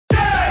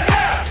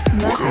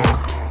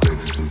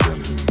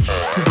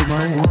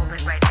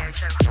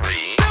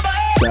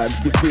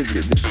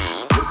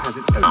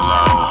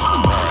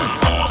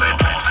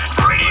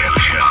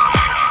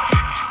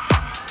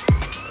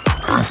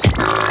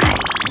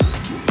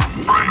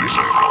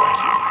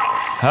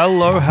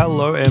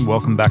Hello, and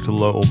welcome back to the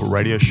Low Orbit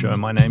Radio Show.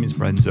 My name is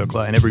Braden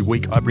Zerkler, and every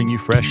week I bring you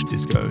fresh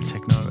disco,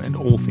 techno, and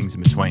all things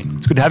in between.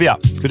 It's good to have you.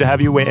 Good to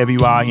have you wherever you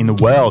are in the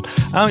world.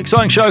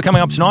 Exciting show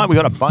coming up tonight. We've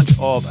got a bunch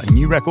of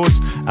new records,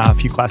 a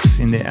few classics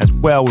in there as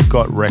well. We've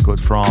got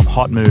records from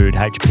Hot Mood,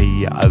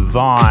 HP,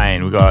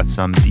 Vine. We've got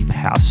some deep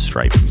house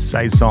straight from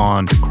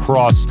Saison to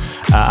Cross.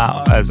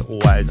 As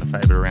always, a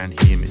favourite around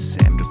here, Miss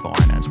Sam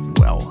Divine as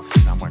well,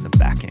 somewhere in the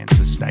back end.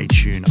 So stay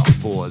tuned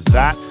for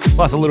that.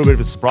 Plus a little bit of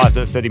a surprise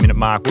at the 30-minute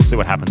mark. We'll see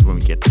what happens when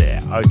we get there.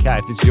 Okay,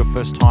 if this is your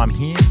first time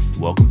here,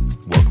 welcome.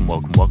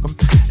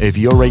 If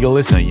you're a regular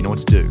listener, you know what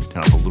to do.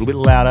 Turn up a little bit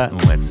louder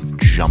and let's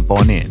jump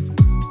on in.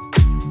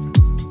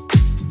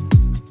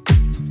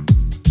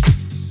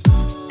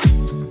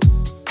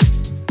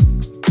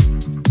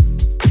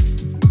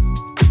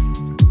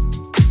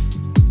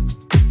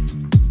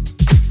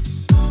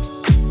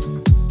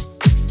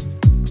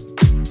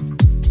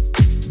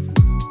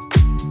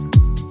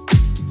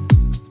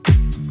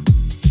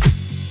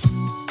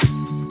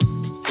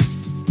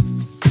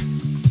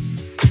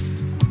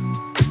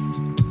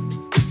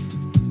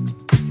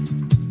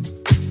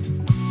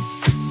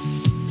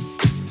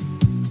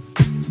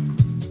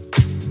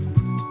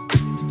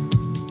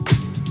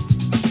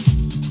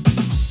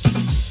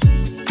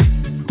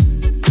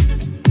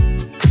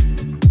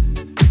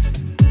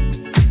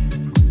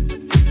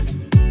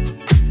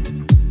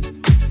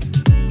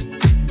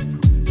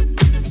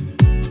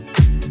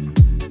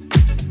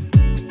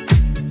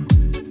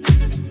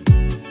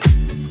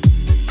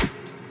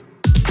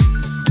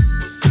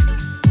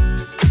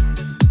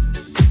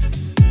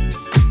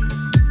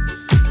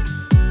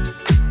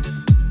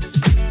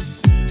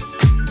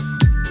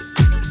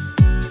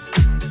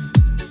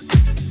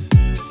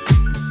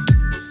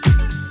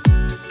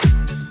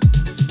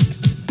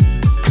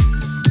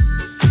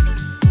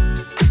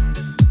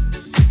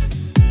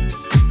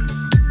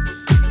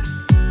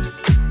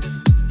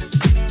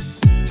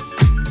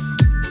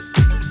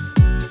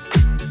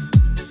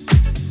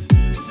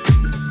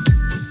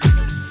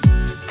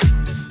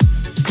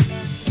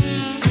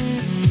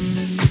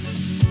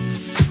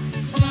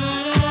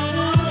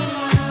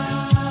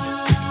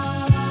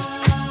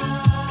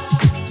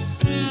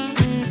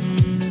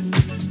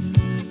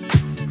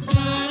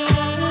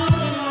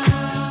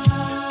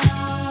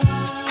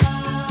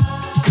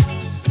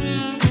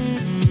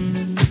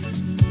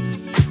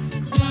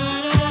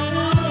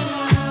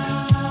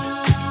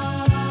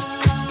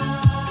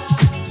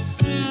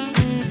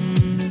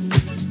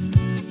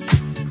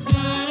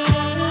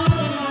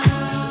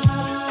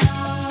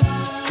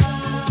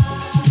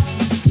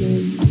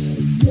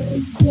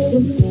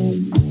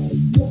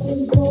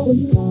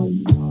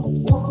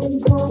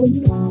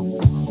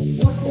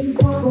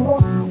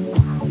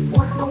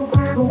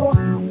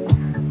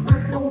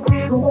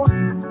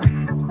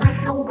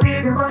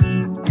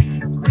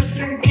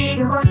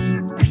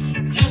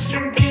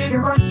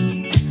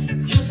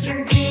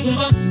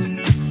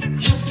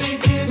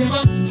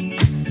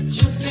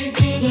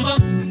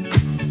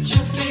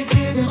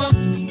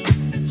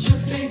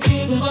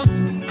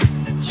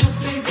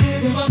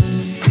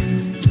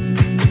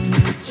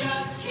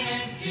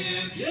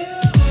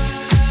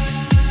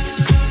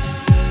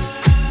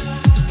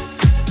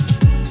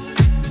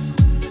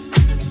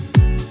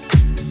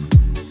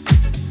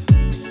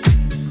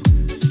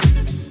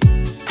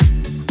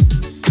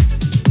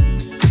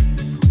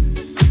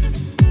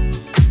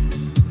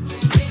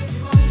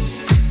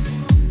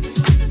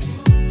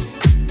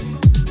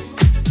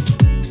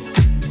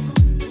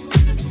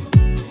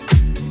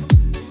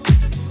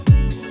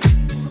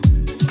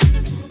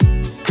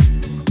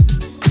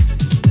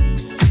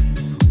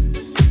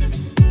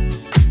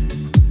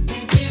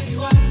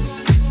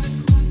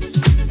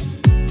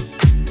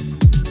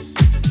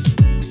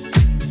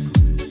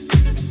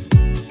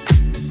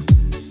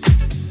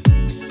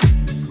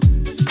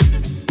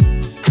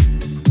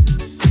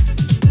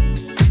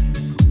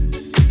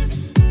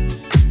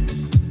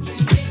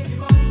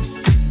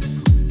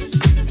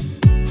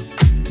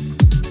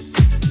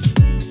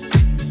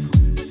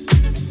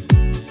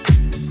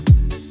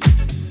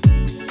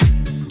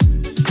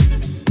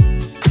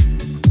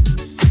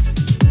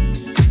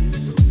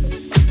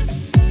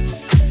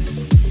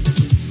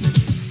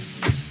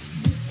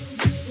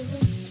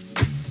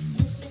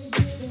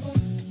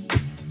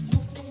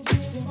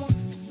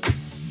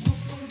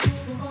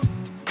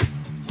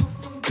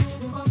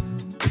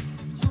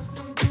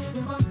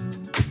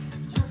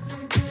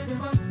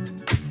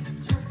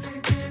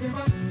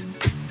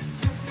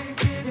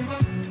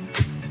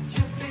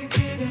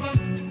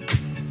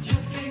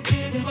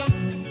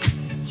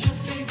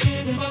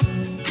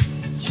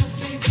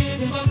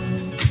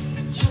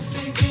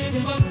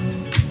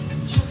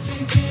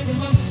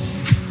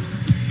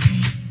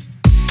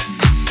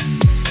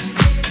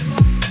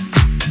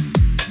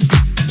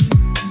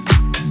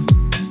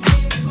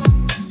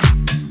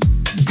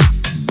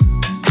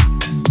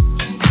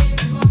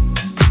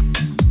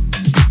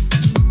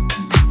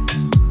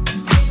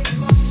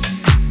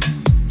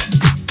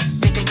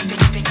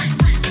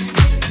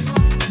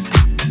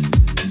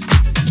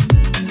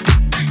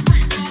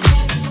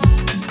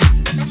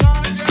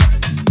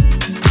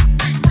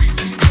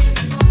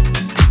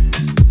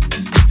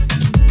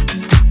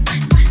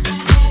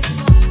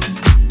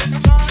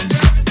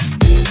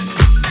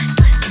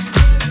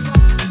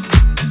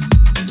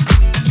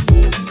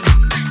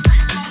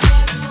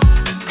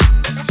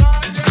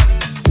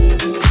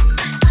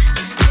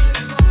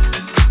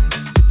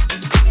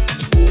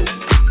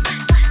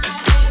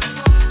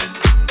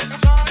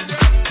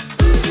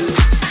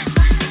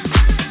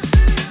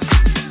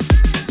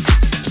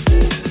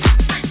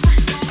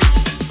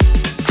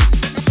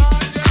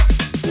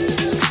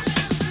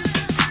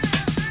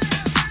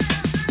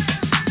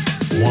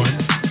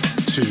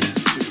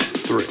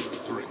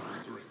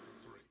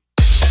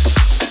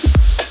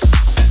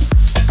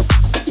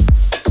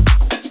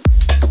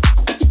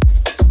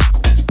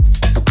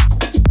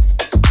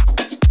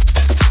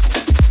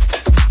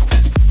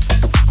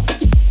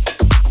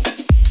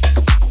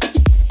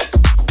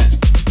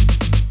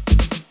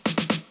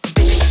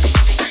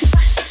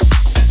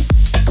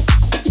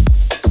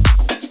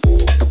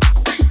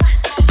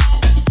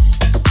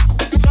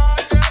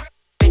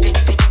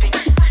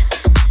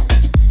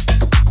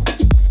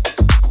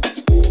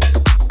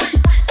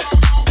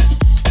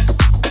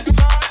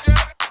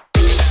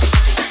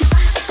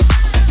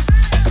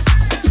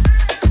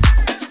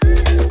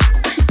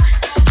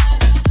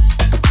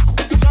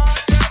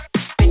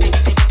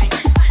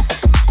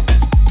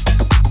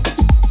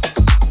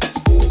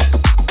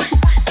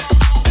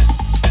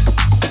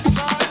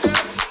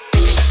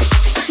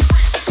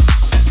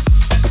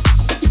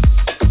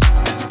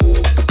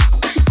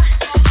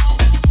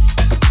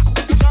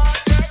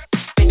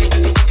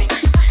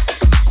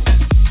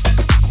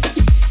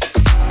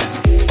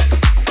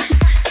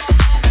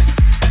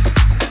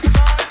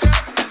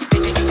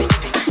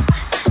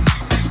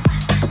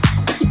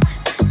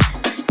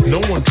 No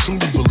one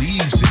truly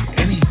believes in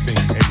anything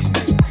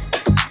anymore.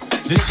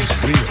 This is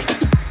real,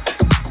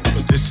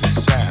 but this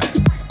is sad.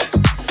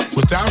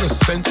 Without a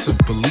sense of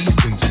belief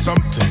in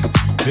something,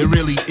 there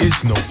really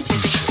is no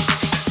future.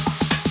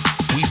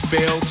 We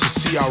fail to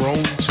see our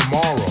own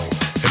tomorrow,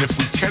 and if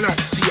we cannot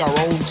see our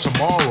own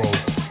tomorrow,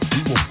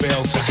 we will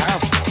fail to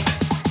have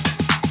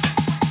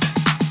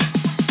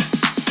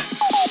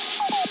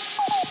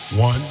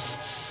one. 1,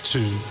 2,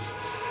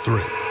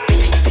 3.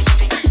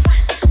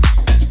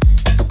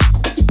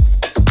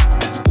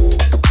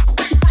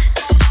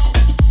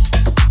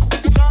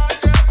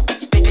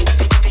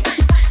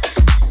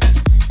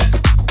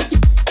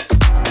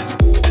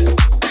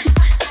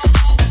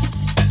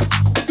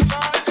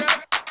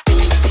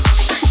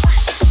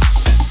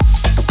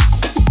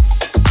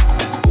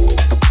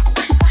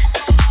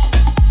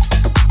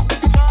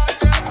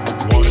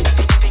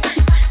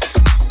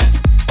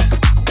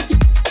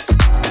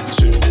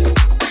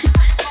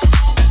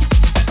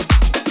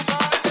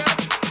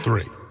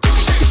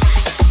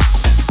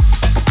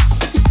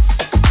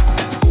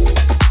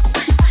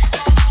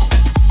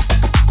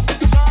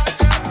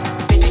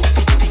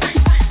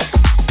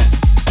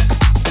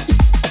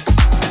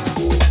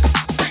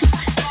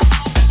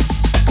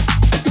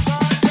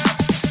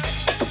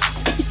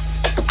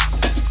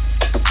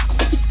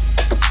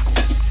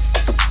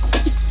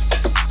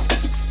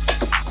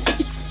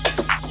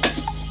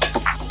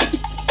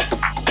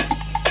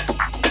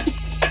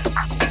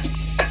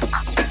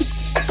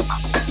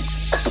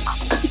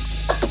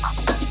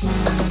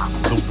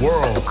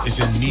 Is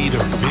in need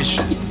of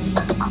vision.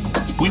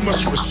 We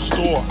must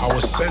restore our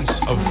sense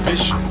of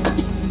vision.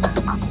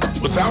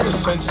 Without a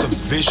sense of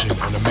vision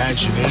and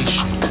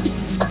imagination,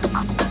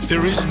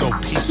 there is no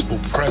peaceful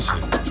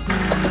present.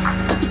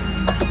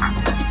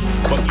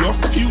 But your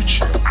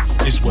future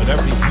is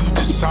whatever you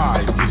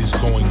decide it is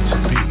going to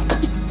be.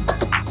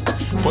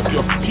 But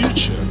your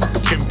future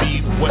can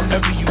be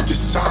whatever you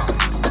decide.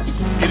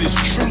 It is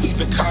truly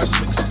the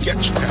cosmic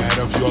sketchpad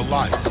of your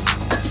life.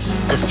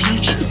 The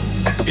future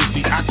is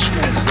the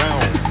actual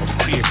realm of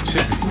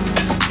creativity.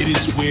 It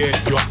is where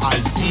your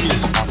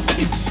ideas are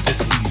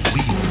instantly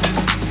real.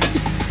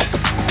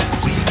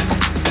 Real.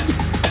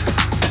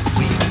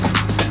 Real. Real.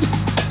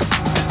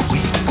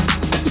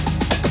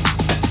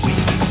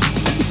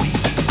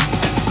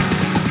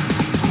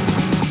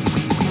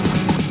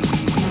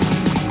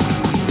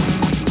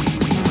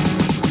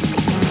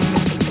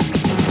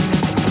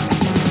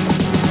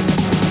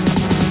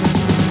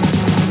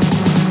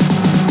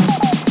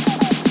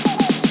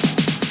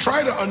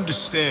 Try to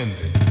understand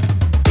it.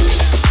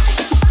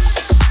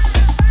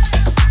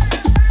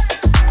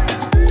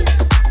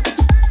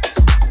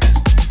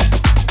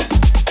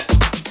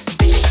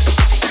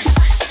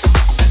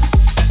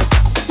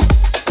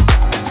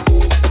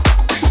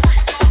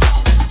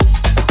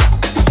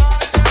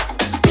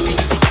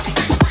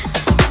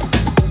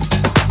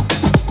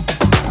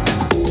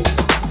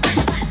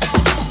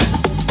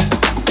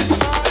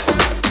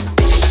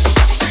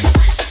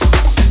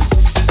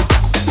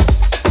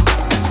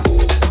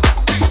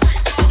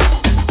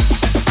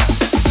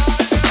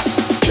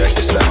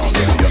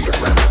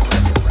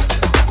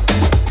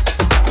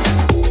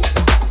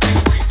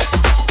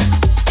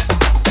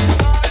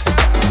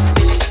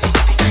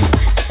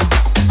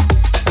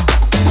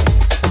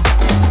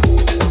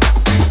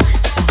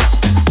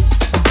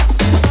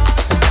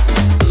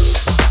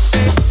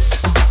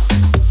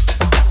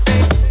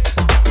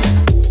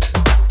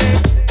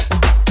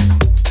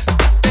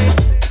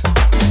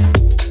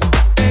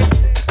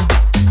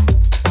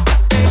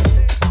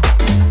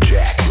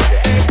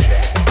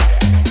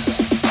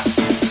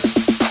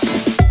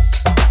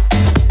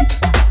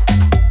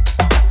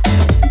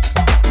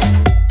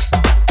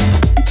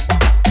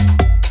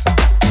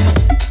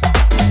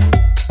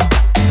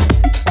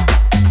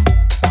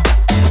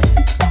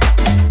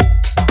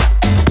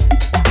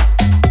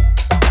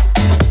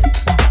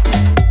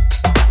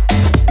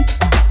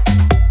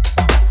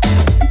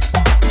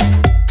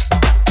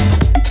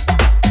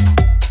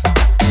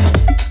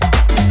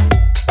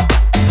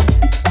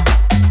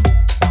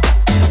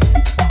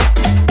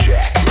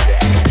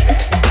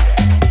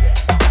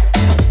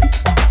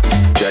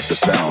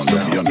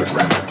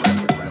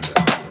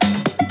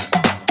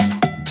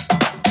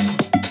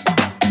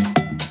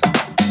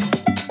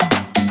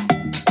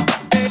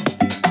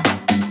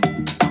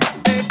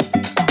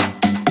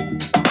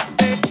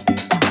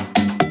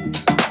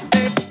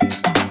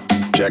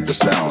 Jack the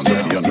sound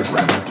of the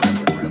underground.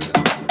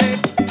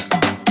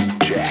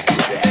 Jack.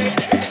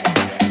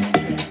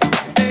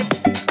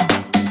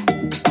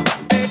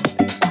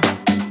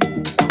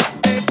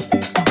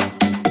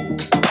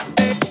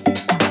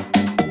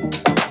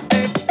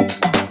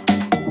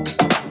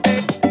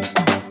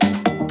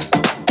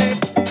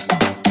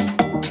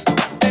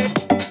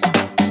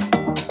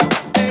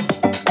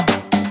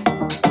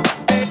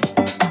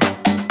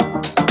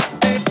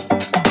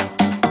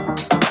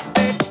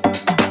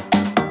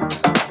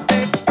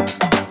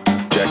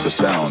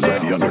 Sound.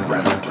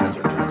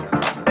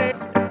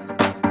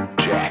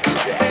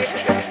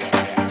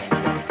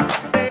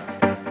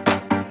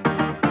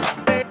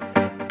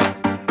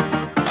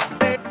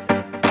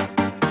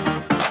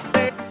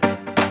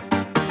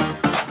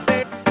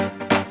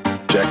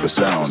 the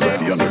sound of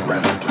the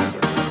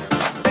underground.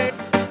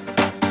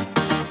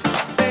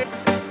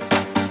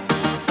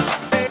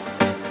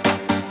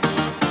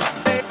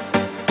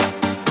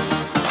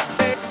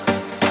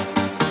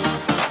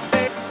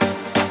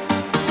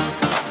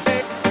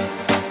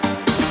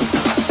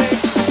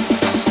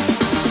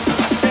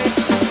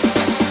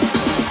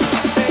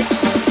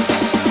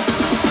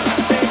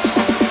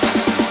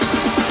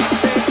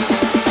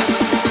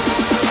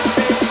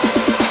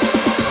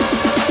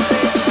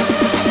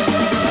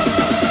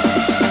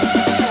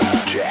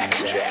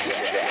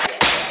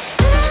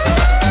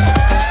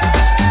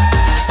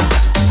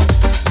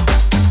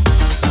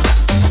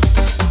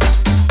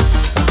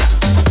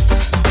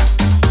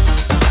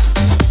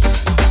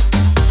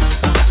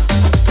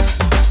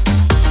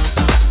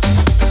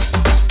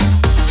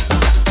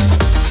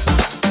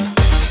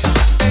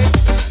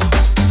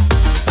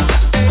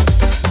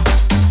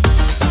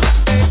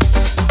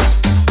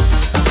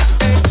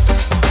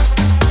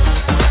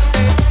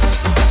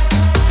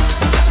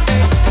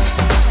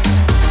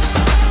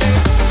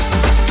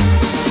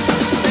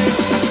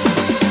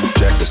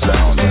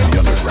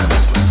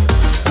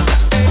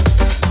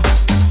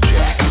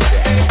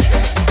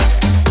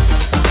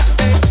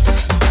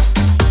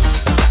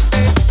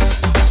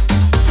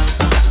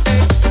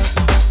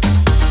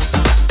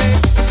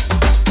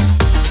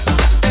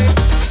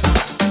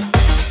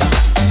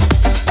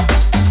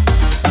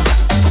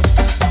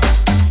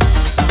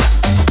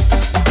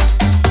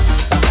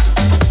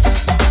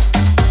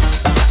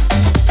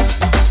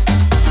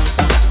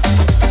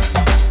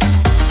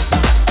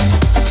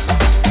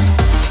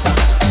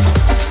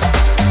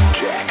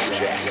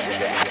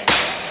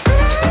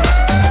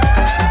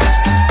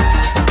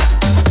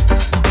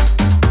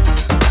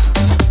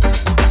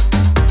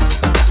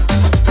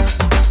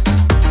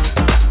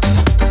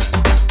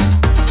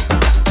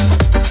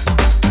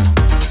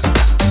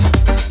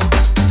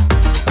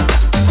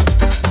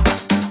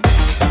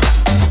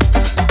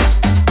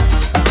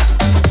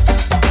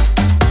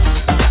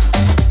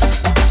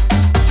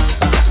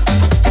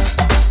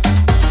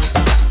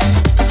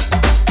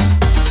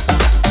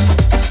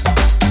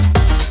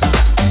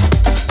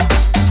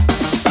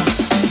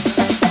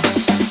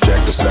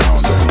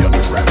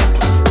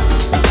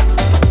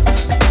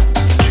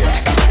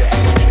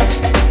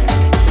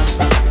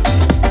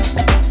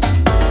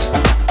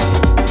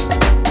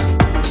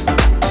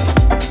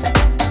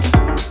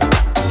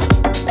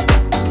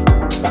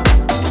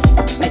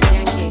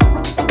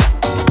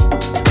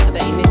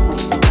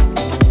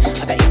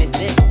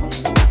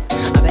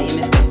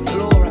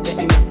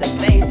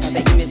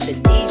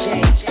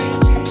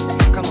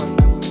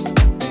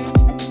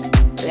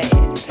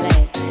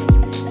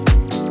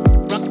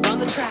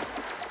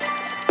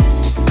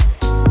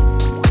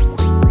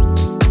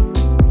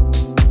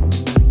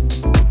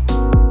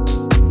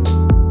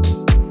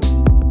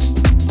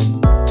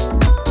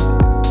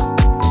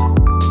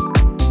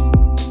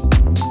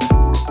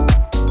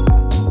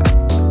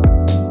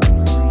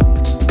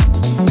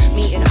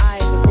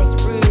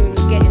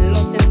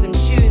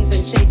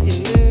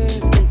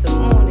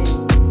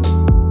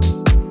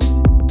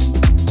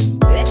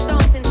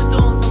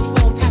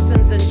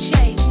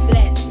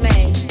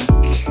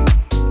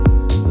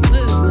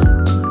 Movement.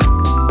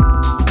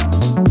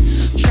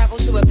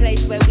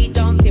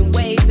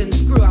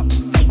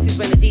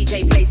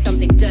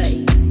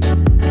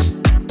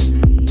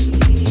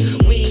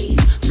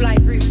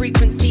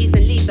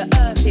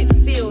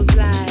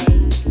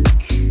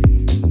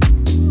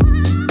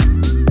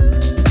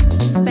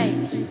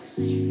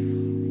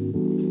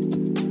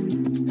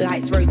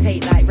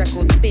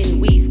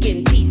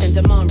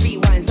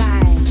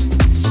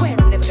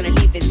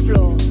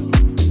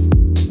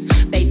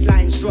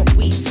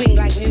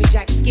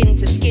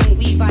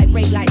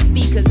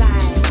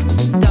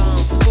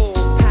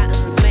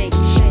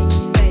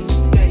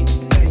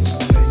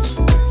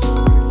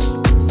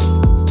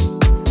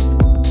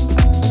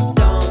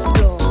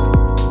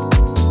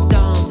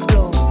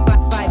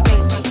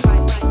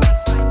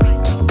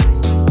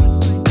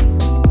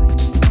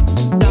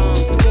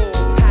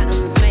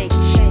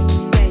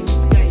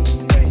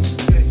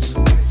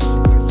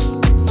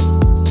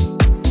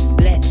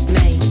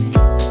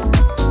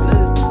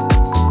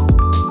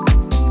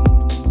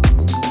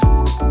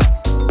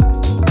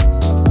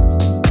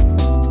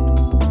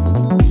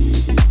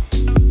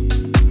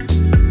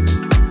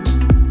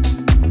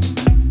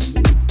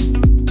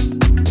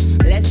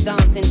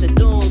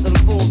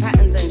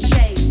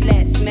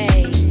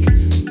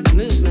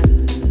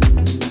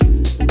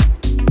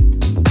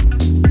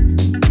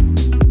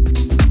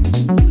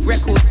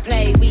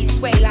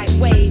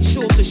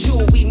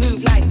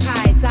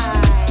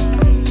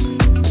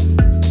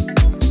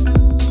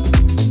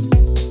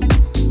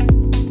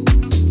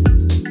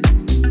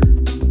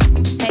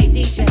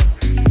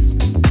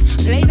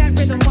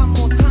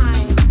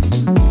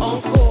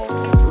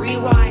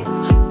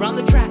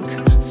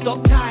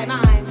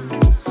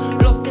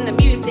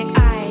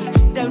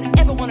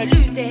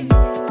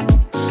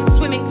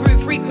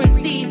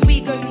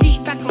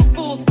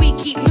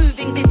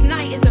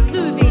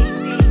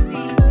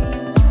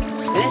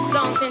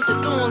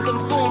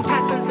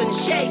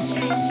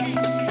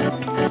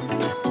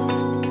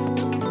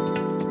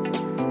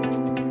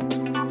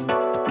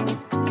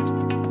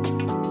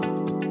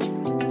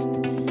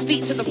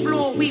 feet to the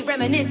floor, we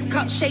reminisce,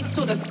 cut shapes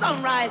till the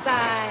sunrise.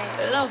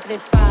 I love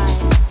this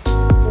vibe.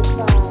 This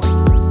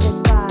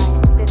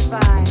vibe, this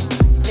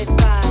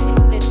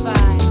vibe, this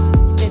vibe,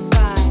 this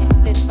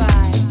vibe, this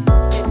vibe,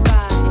 this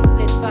vibe,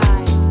 this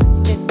vibe,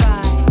 this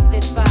vibe,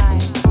 this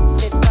vibe,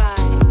 this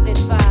vibe,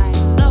 this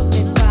vibe, love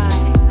this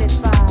vibe, this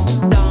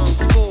vibe.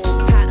 Dance floor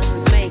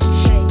patterns make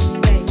shake.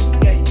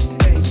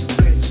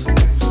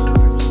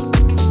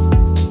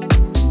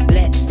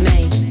 Let's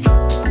make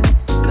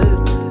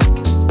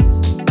movements.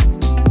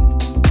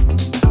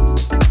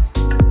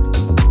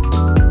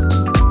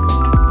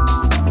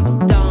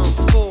 Dance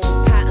floor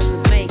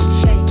patterns make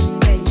shake.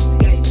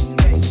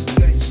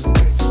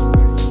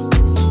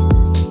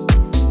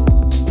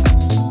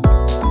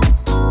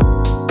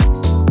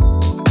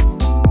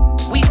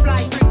 We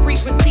fly through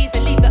frequencies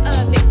and leave the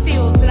earth, it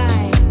feels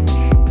like.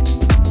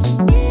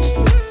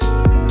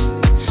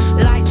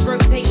 Lights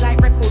rotate like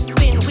records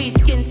spin. We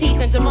skin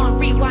teeth and demand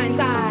rewinds.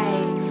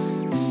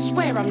 I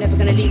swear I'm never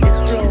gonna leave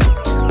this floor.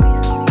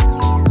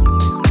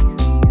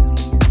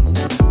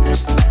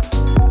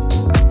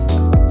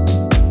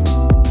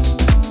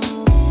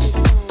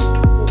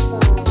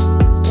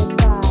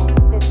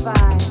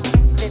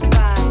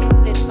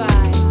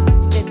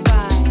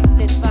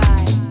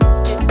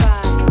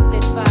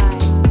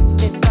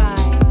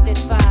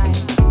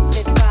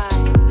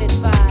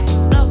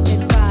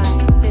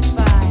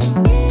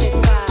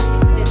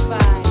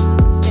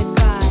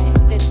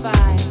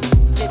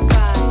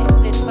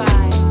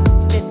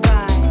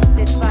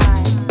 This vibe.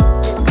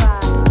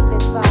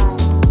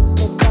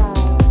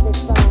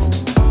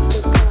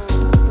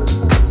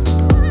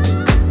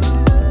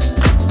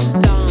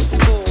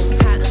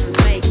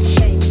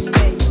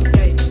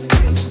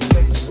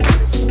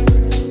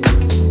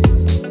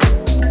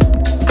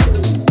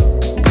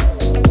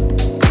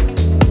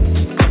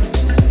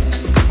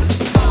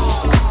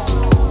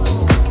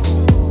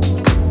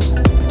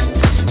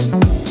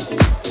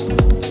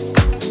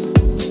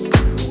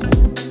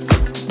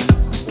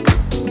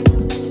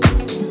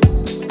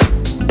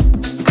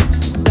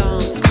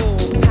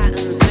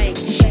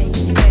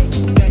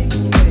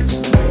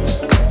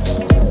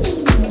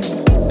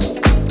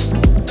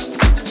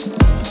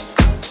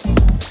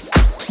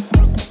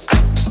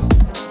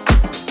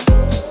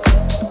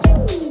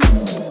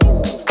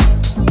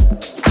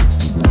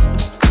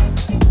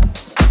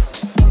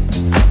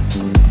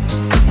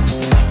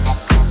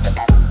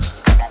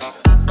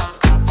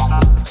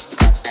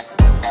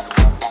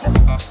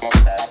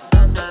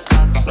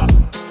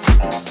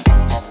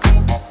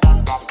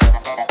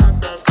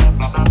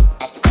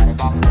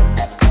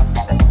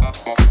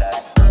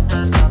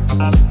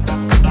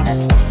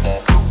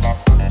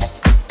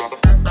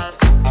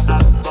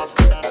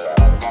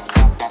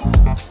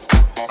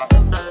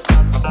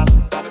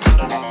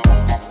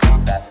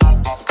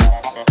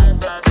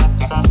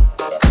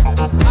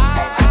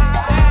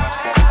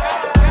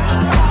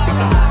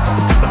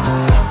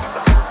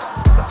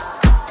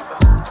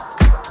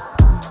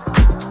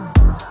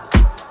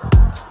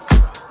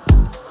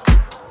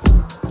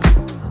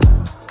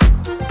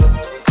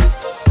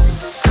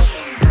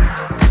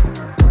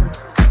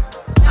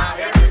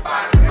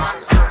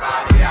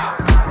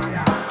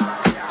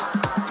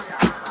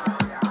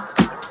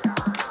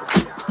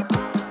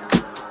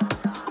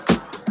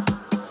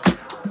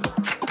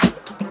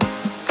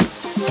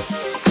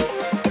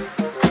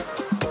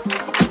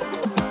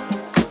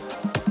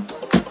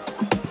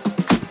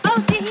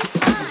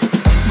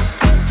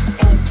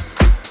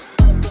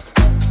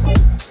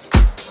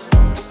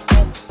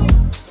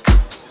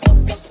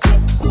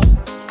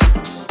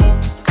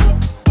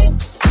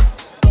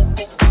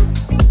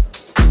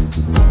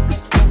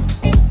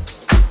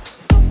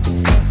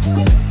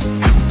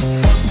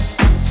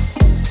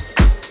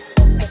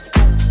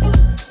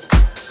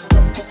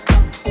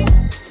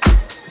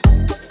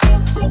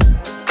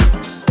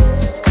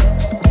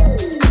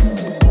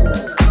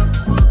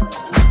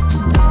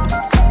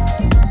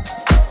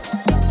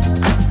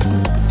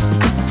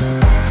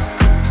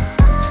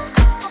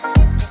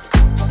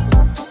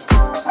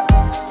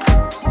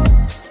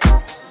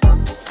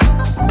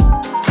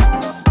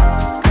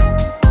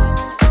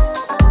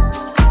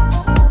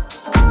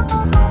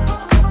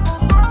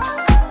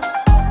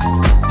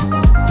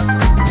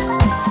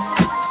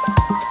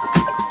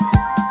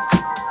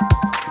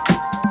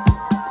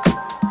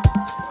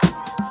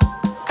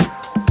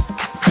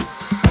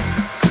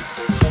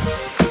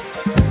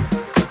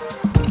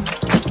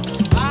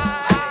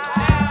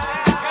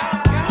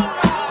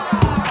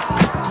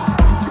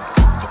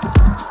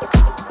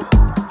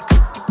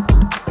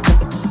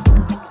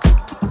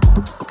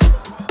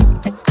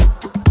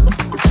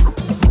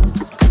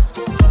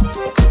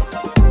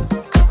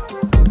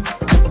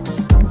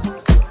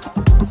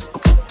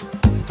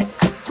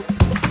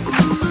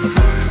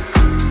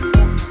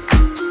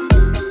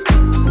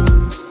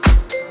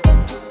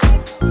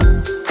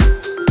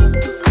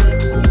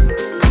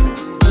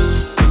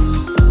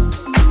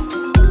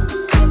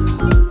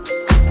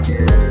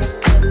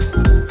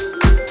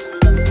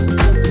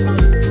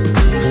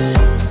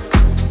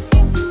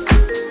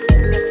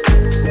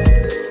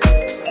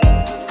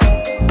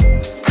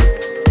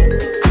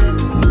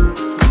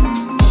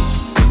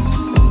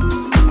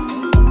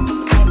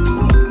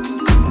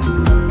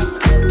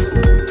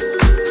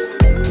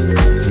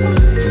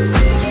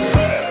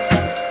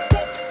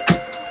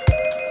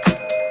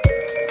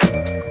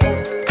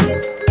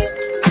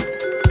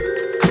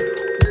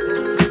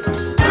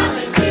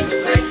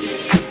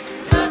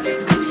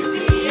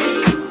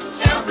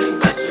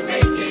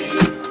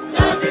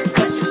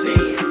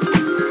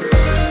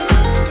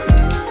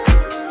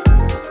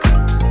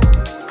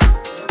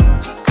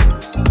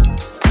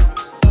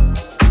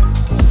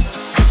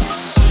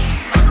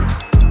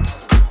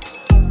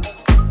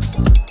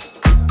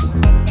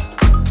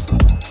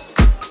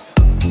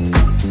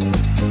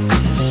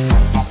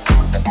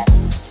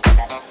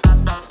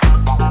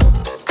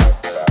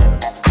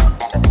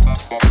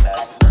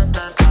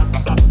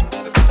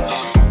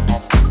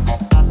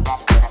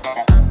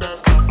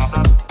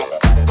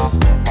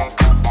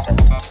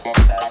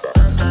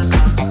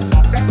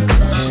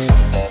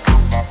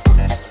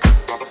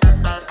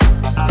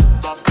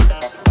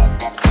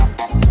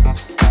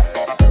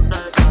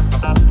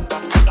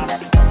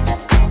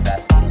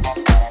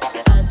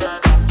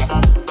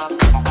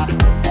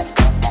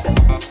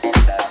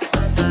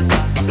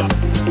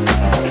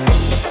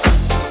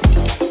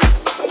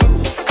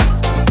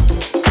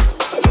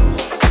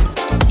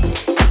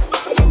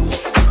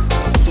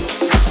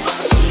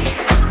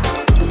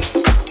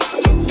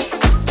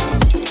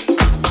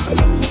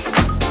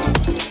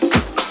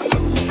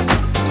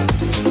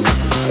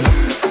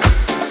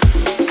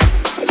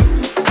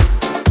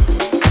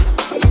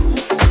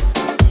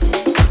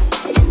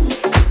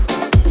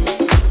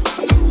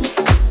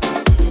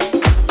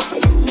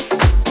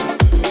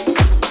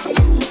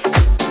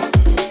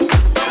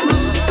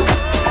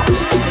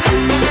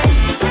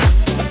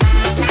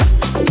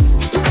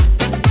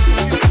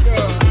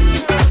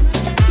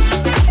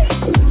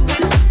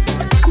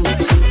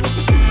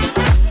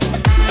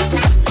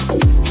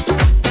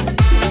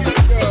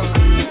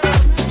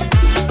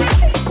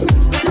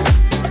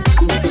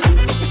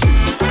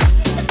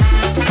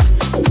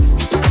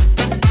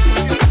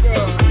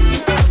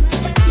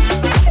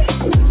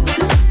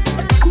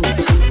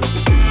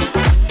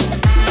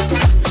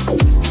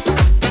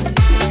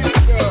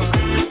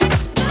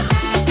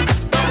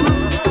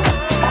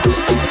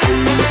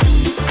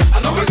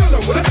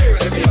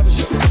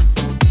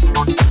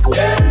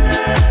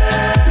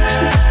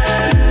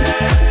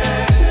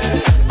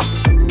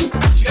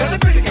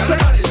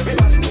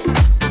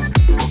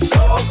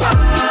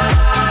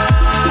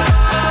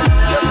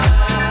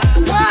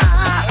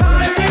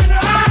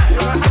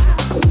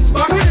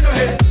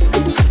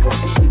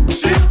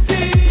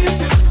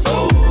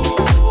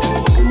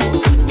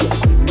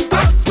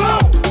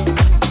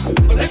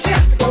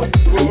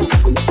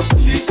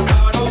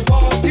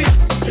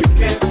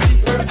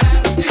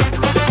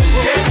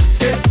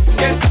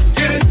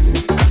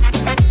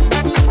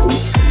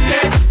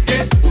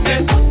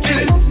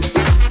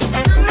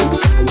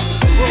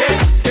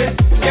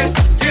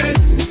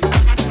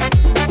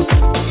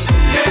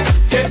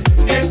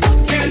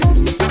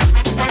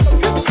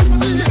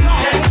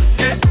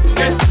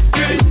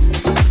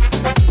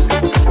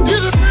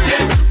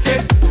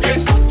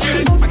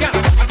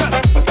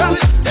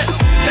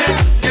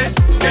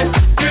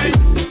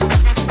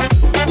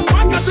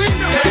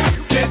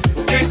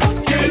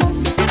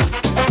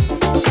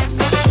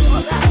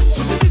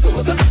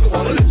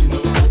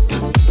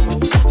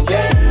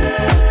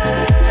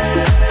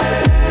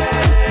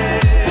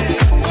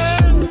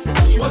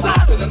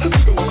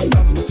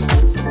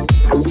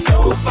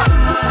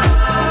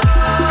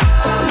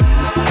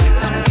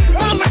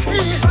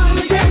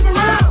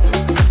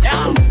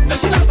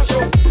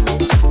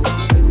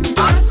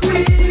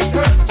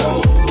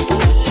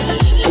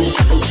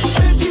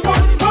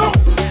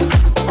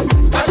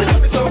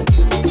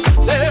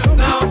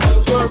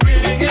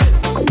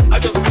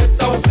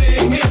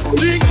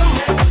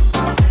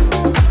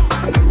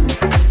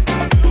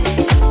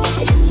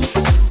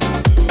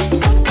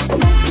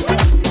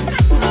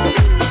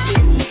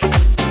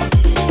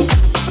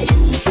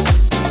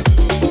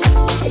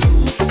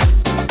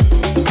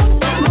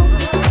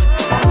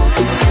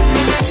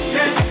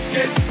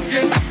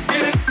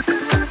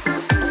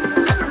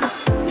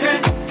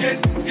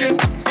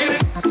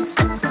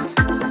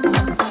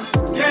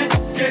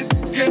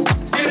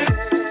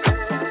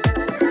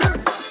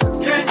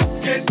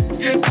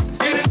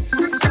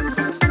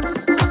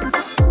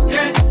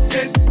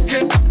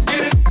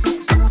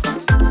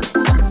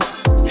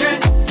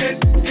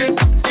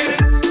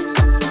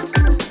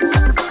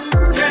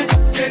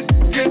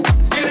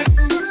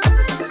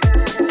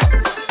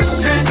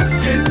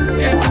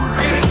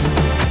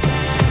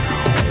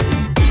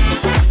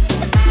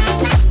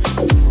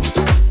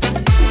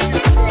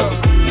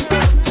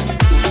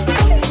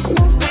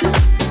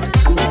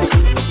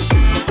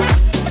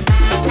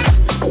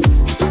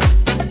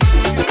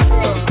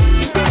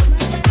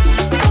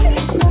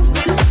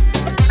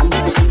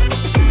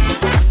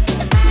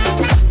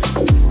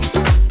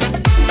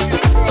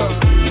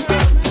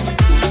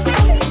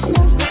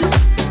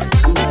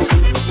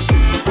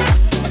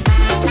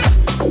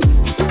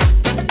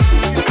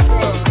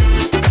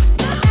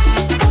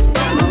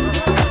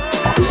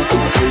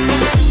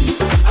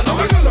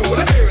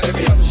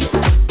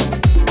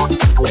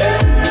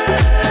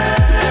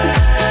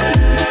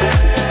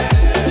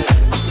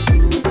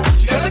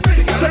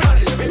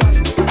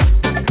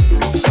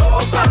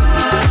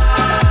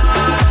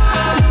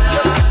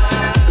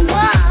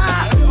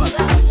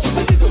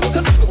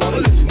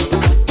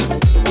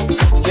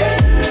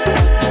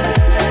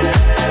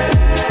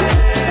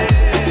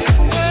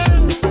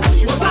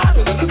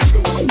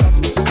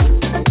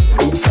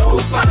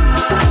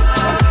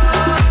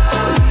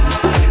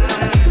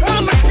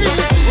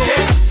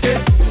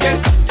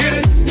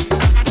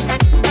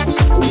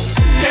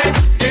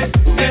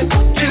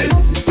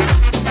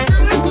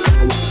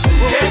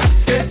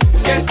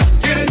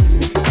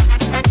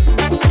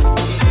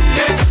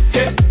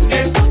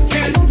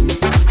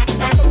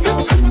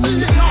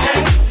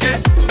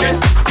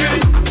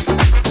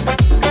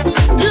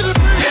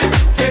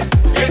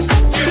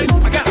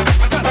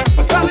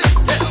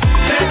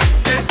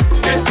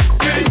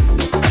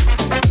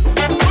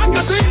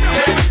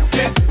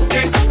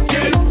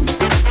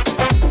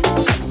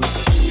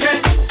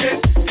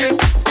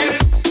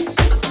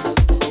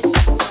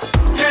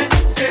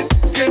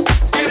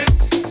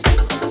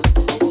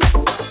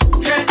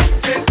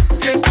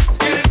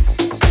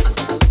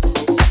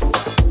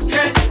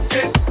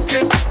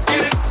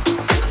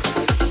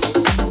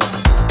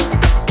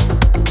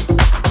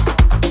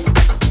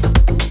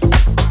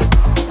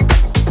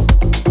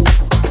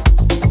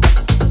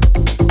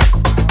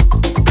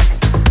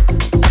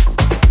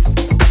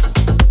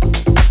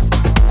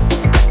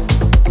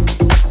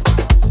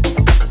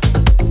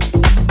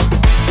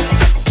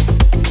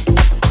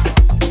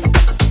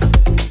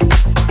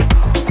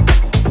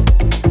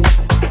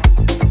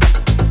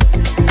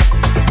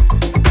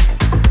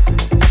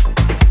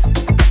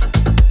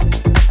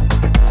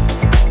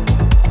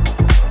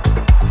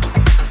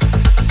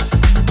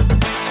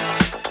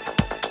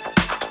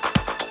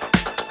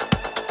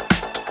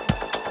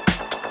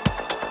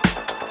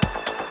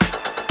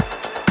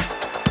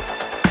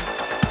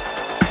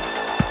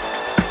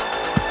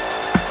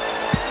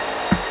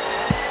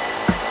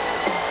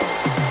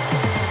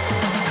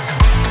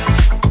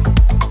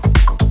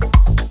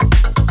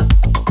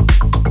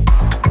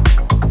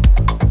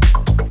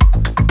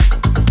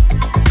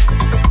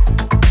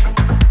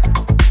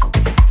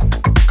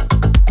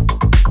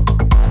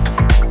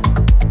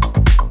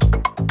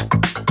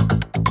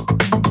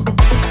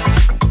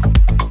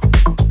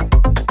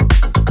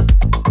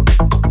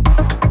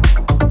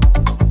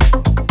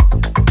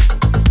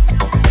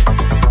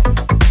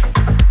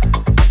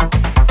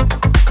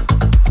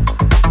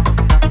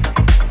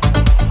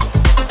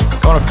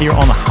 here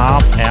on the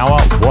half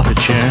hour. What a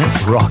tune.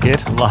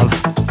 Rocket.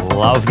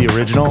 Love the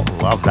original.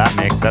 Love that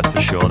mix, that's for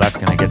sure. That's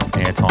going to get some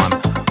airtime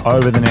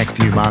over the next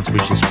few months,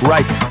 which is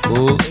great.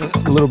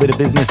 A little bit of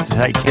business to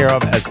take care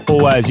of. As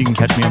always, you can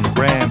catch me on the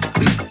gram.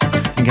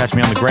 You can catch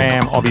me on the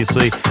gram,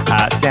 obviously,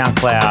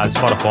 SoundCloud,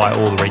 Spotify,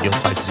 all the regular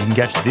places. You can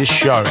catch this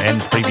show and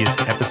previous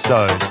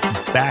episodes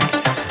back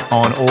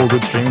on all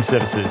good streaming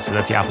services. So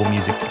that's your Apple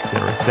Music,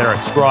 etc.,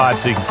 etc. Subscribe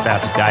so you can stay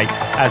up to date.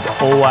 As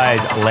always,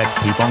 let's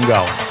keep on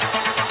going.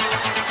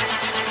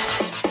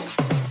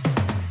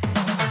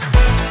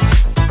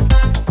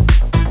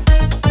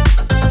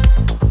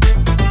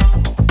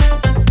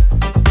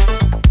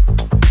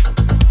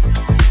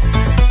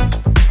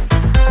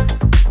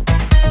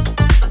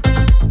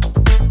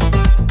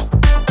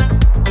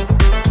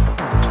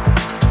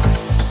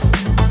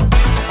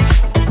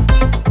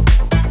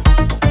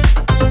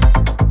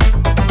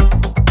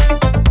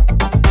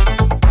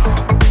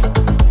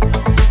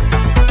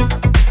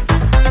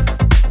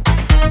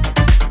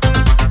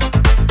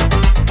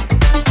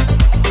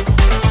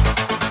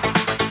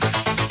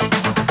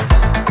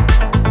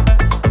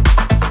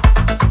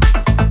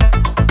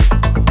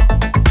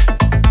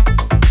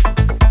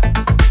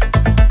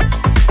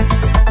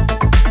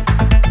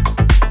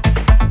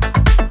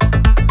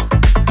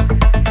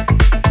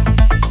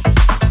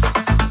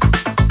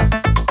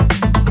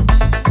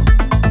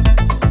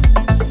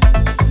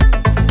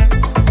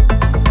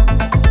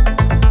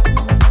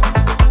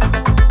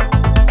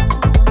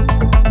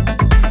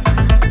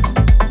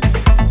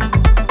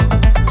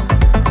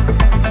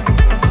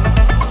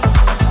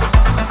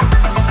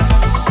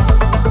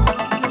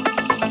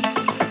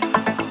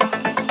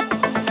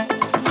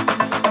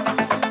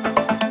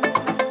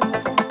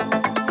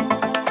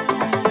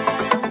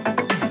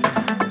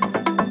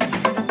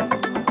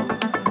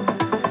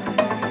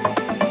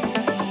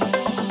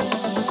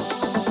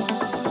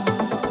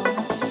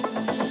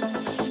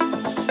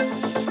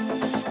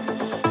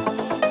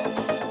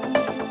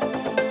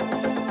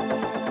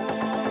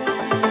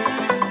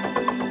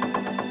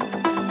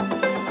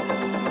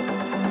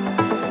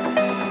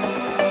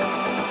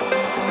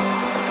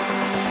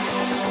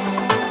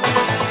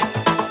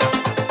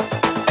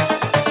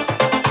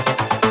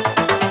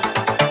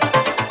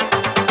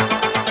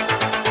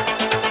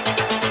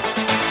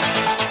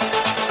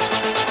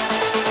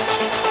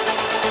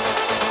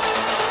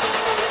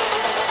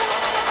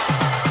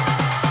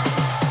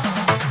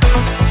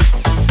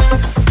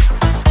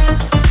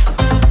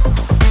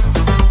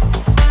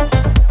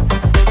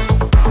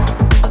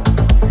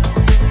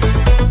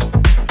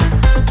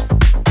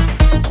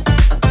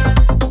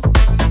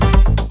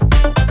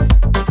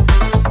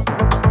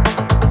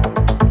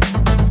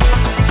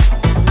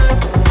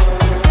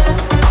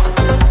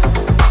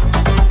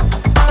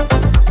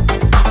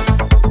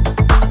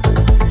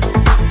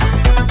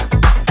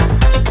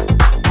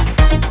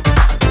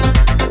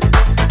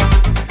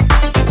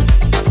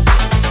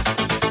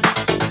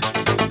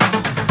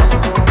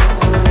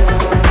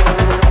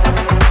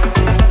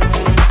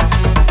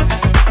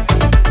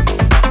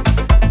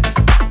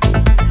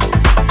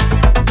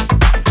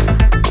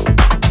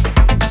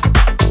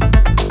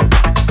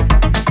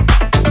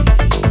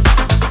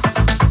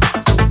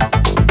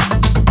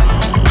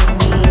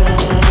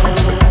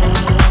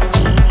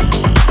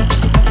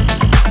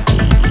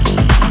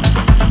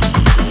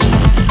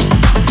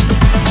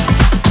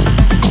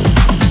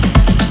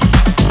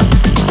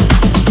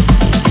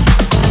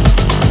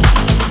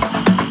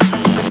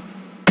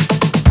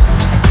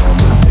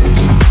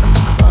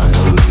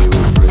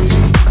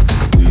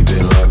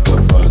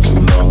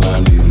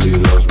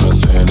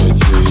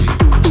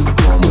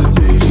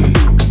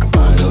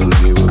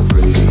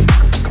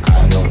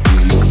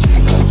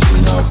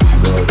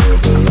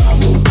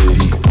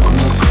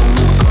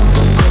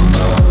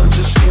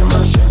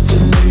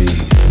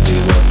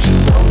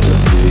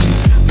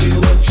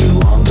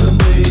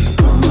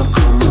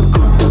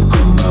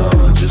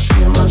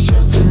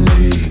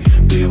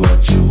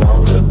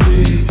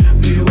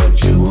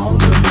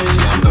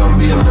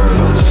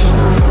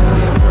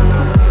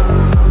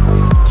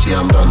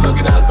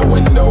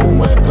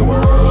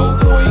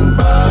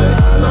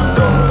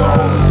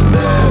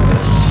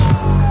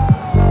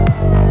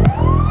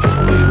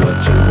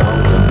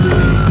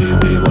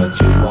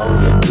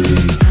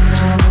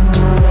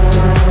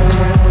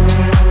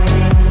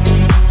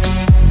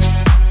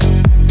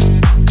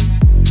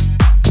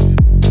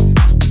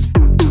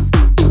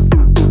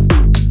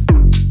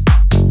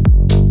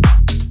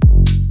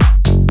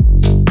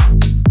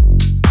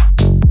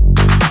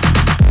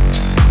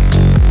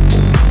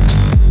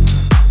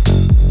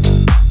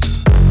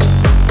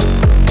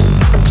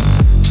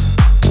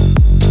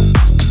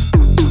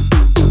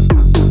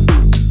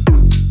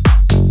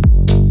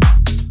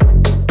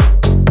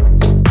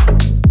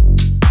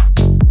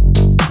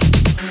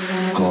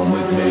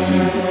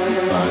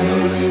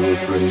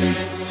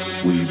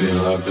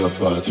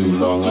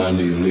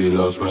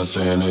 lost my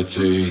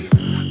sanity.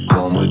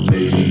 Come with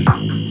me,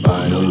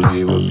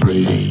 finally we're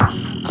free.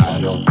 I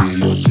don't feel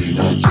your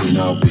synergy,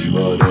 I'll be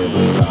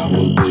whatever I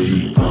will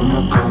be. Come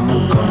on, come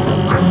on, come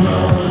on, come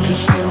on,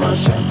 just hear my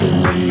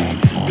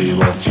symphony.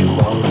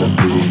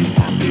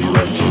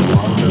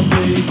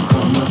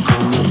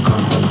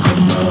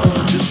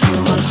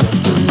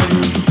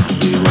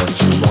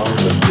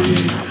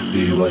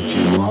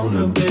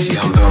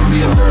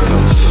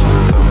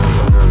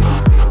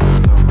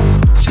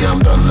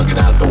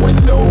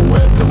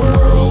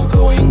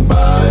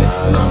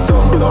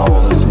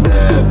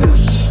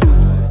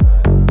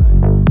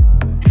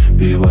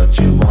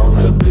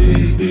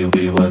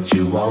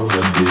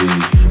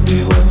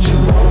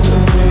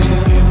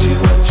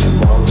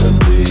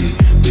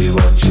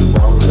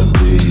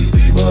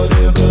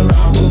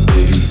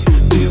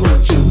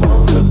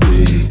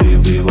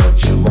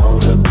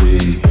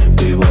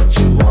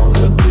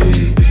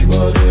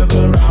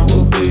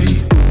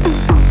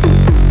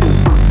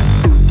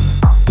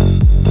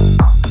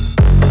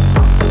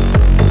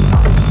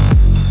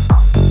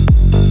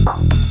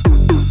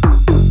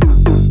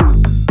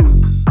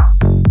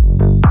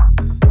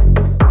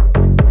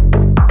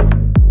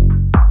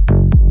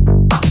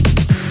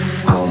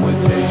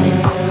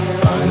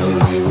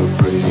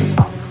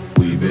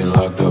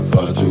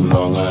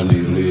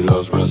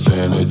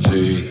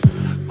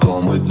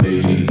 Come with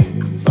me,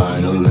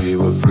 finally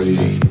we're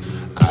free.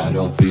 I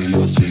don't feel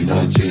your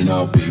C19,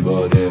 I'll be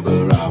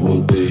whatever I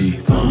will be.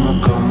 Come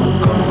on, come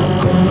on, come on,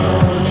 come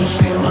on,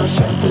 just hear my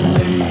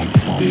symphony.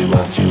 Be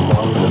what you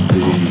wanna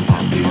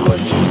be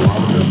what you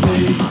wanna be.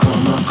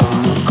 Come on,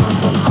 come on,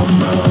 come on,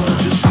 come on,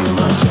 just hear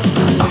my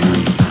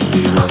symphony.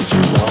 Be what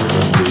you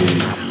wanna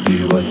be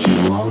what you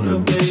wanna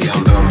be. See,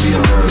 I'm done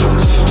being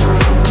nervous.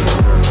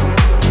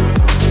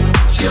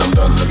 See, I'm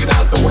done looking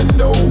out the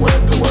window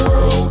at the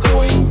world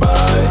going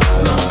by,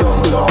 and I'm done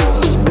with all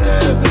this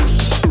madness.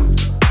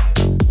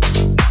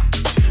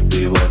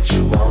 Be what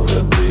you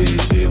wanna be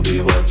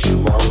what you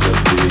wanna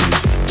be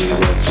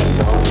what you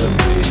wanna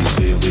be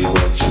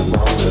what you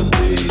wanna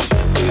be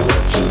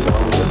what you wanna be.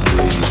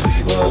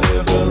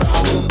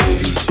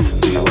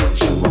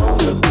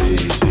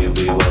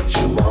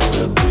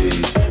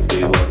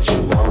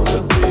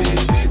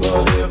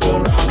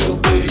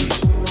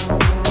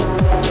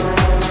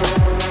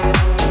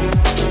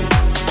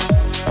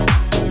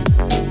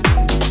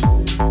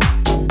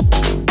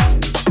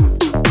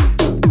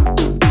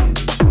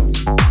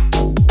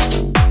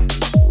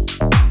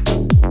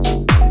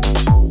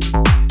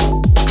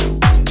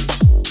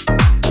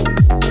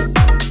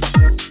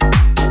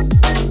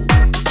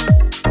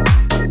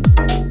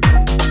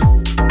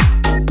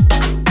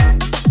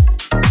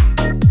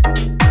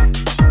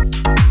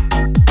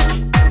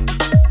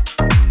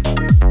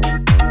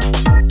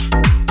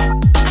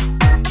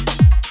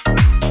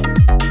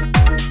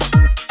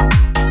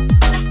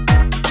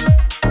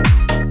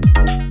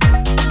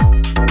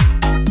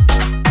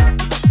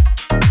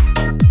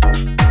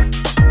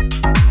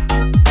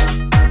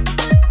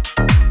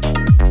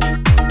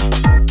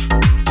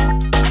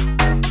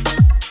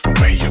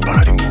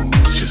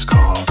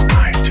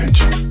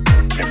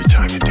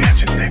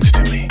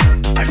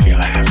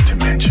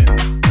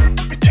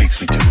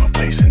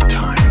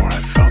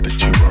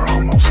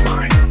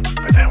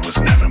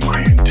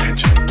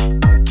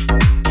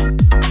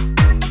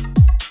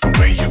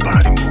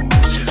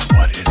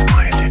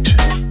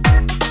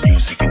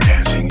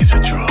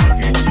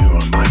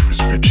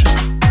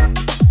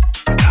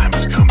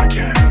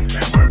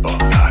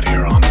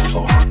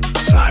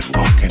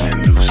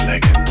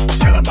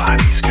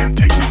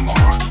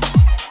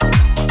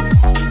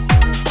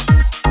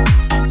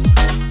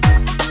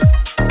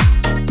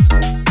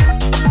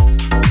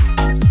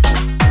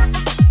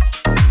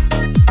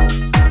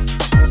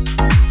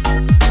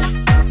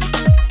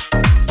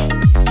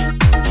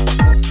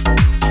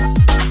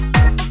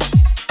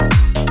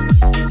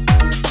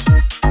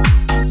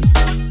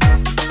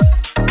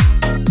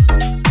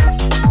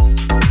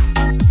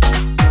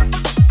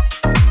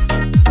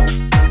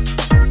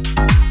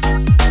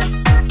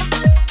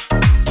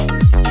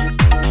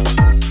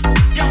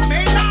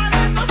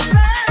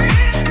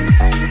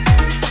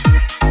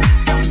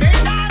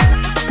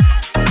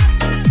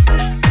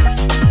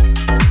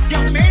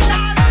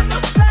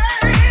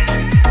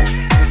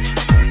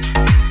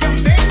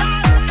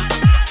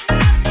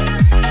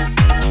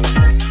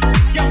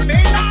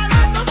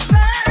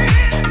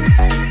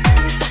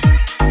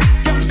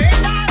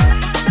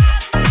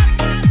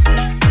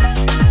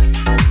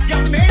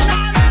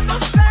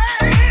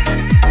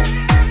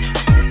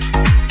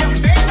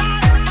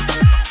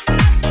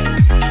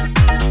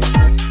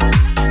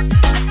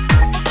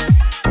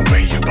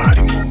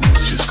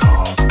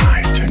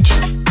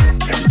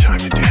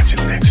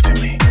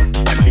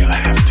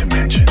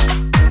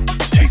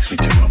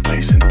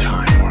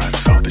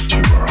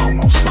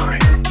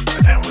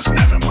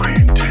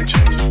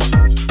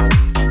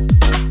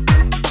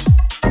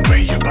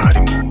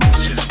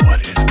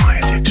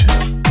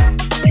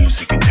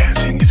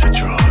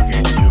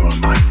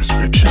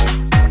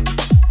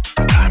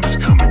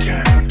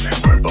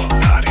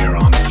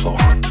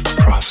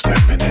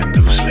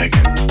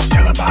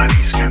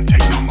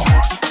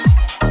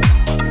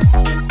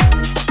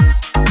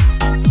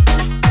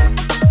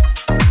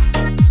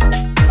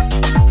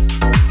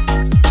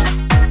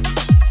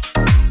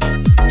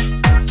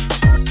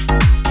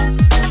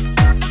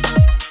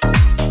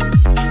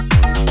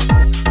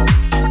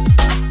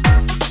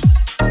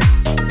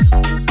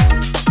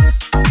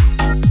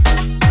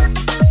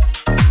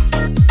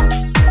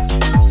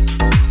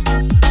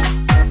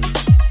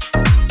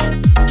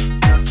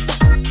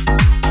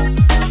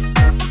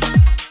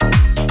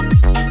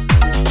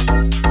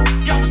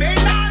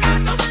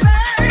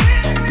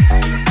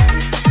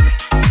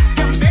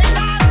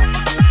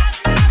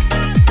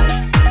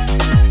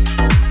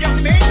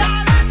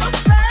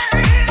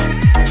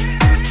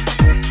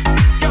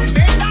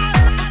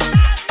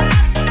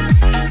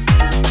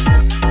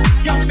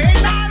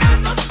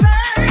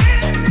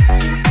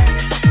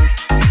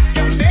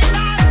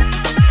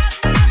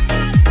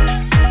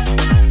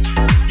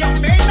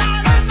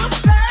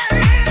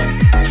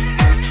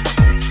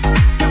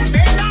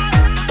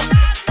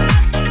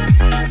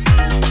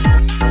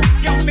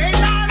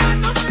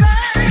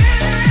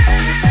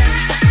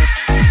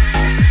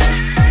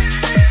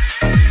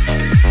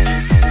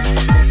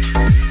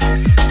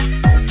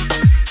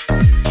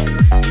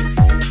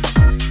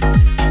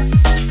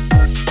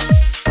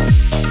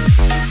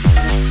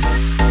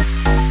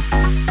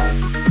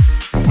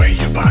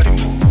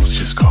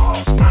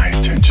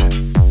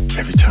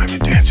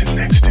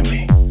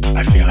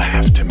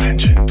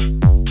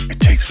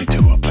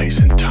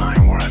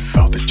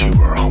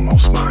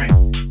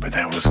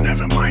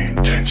 never my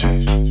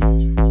intention.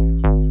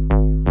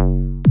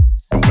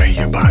 The way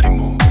your body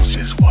moves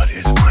is what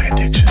is my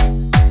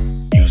addiction.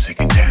 Music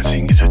and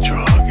dancing is a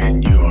drug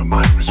and you are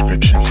my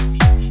prescription.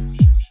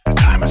 The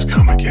time has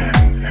come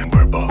again and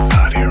we're both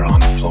out here on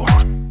the floor,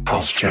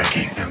 house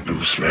jacking and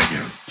loose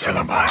legging till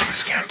our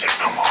bodies can't take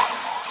no more.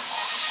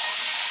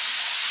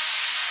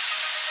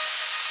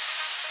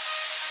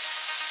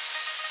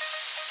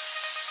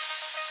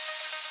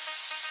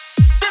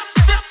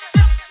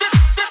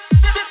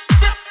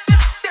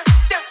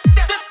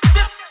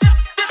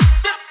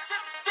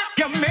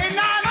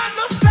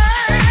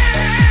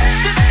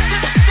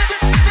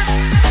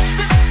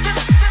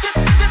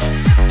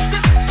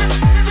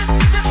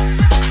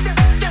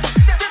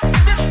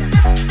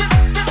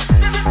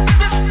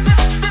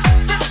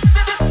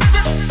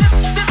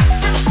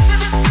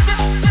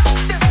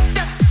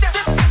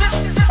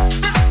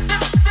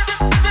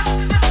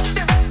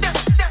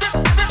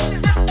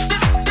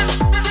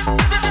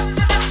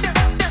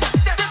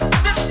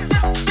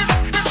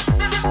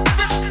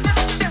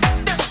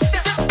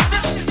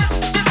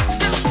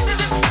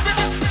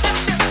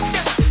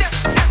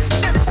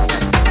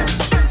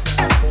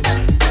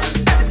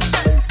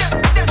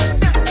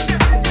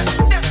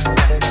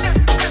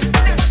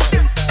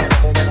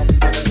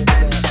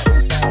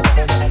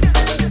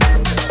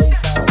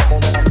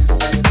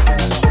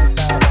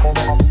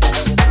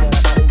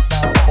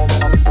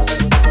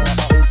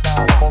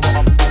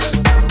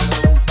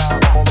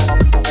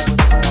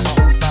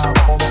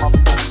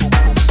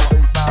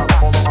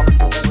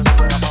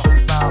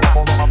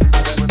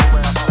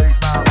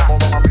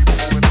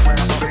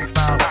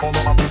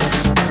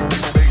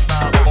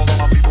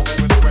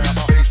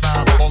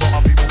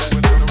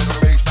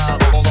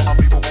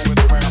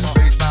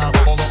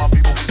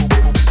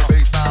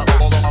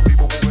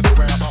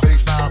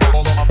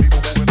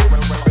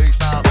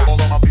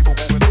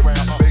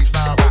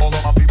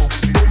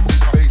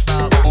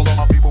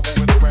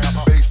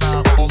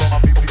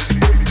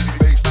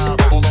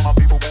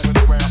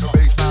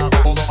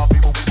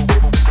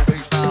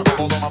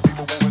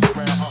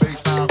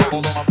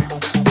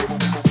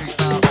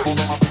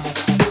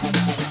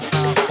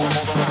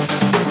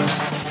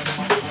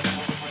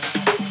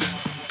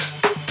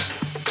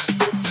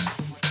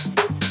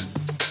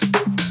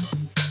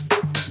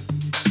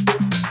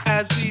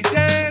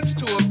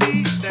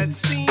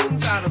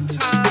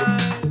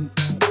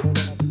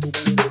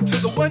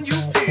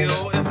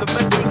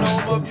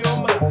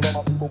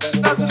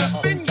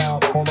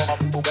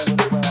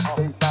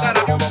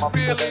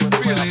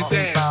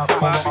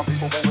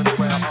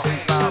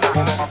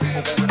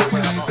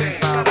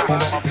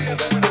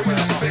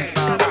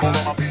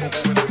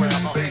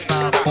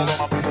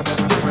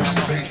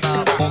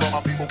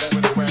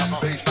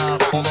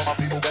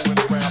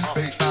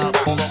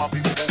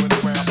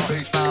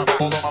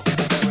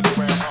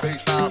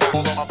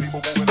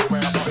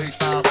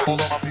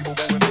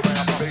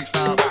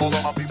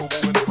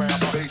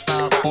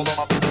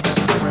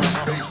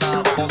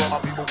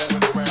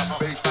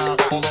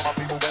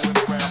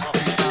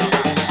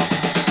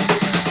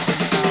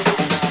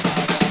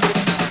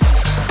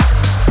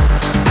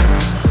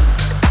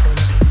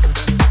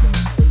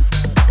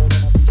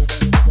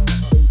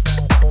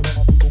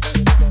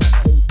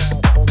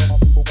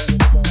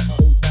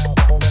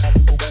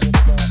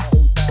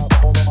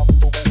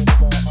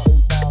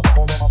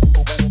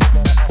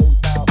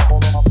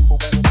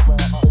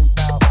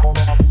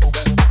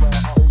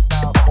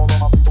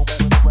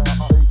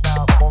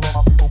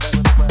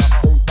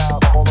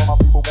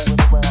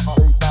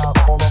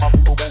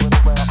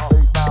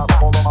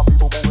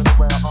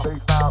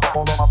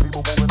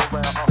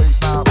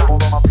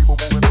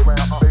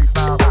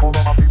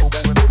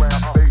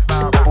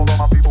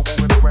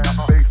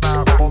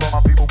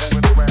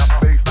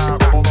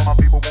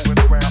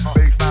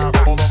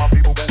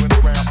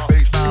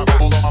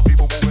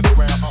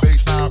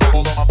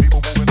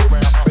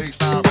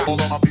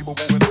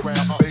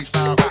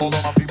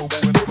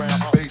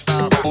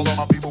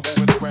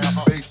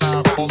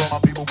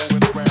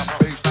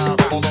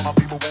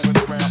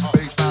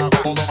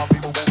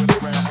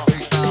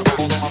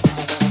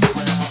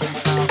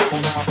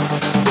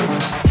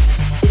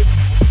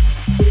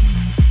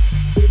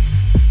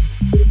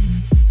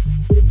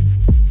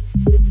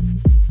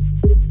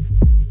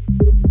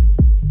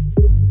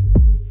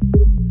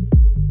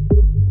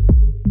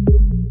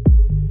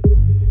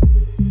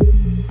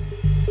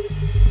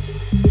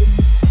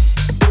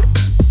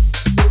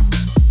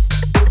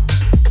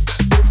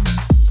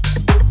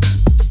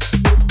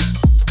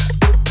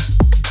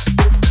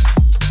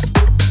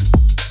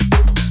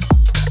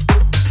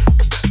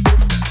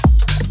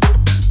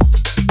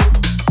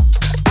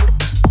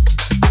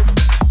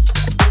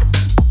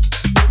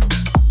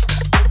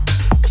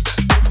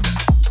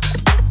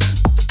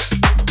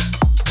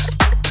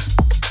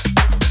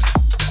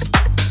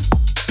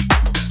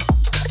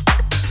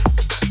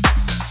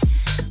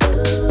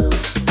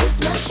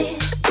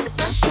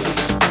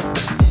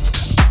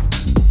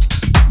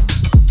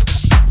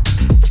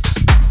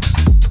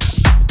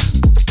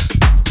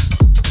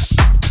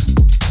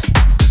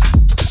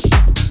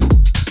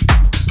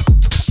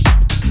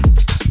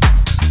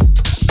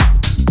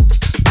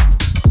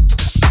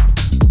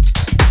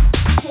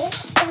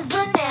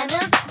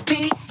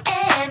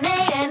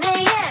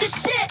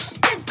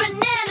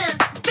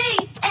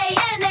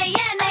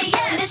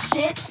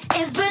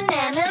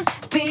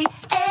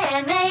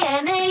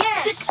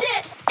 B-A-N-A-N-A-S. This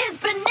shit is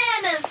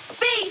bananas.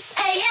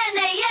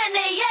 B-A-N-A-N-A-S.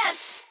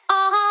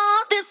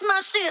 Uh-huh, this my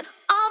shit.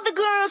 All the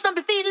girls stomp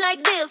your feet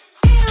like this.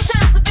 Few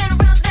times I've been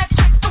around that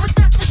track, so it's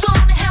not just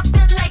gonna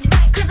happen like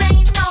that. 'Cause I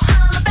ain't no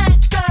holla back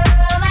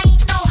girl. I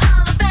ain't no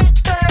holla back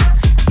girl.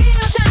 Few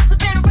times I've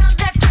been around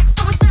that track,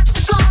 so it's not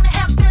just gonna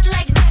happen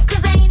like that.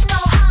 'Cause I ain't no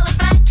holla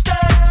back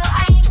girl.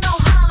 I ain't no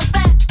holla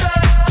back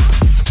girl.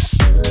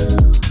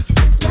 Ooh,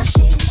 this my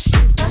shit.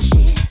 This my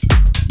shit.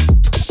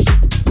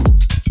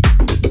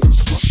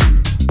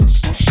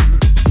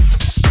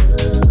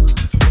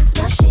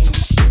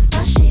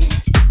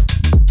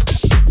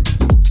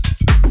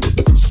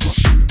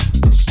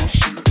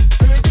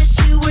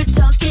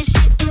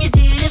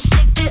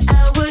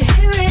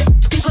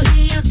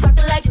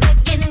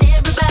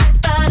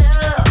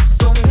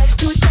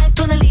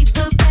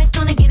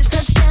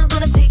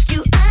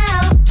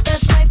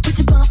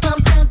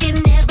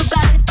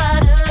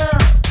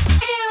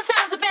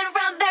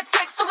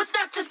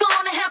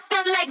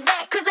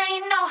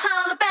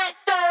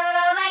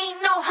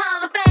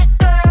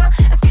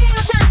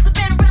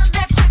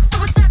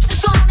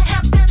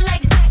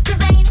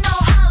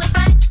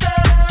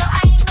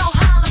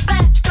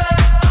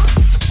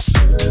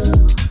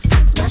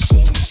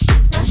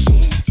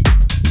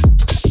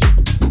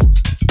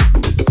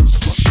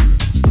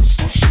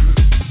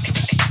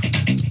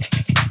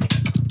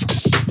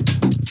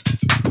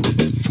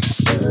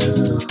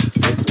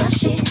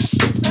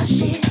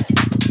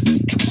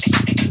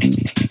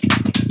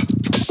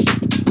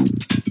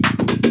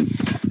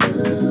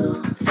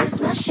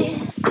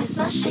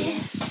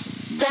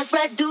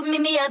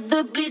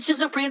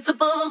 And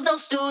principals, no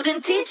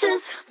student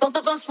teachers. Both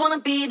of us wanna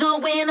be the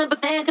winner,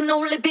 but there can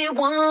only be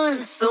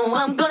one. So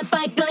I'm gonna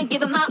fight, gonna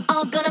give it my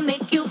all, gonna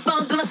make you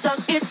fall, gonna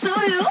suck it to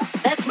you.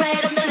 That's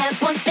right, I'm the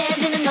last one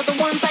standing, another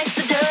one bites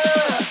the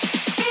dust.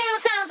 Few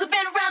times I've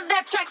been around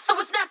that track, so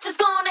it's not just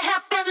gonna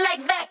happen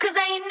like that. 'Cause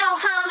I ain't no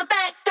holla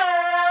back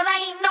girl, I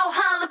ain't no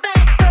holla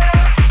back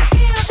girl.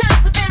 Few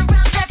times I've been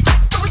around that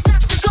track, so it's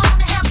not just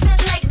gonna happen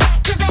like that.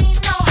 'Cause I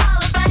ain't no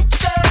holla back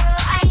girl,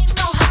 I ain't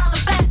no holla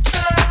back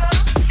girl.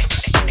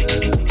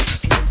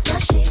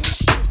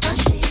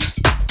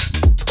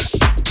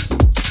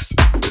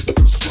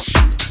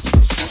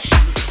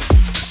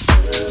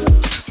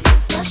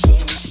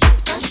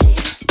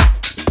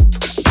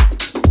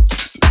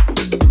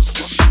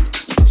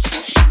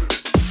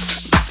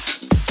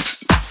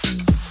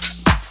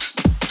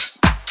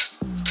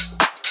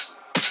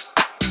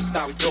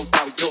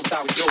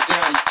 How we go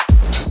down.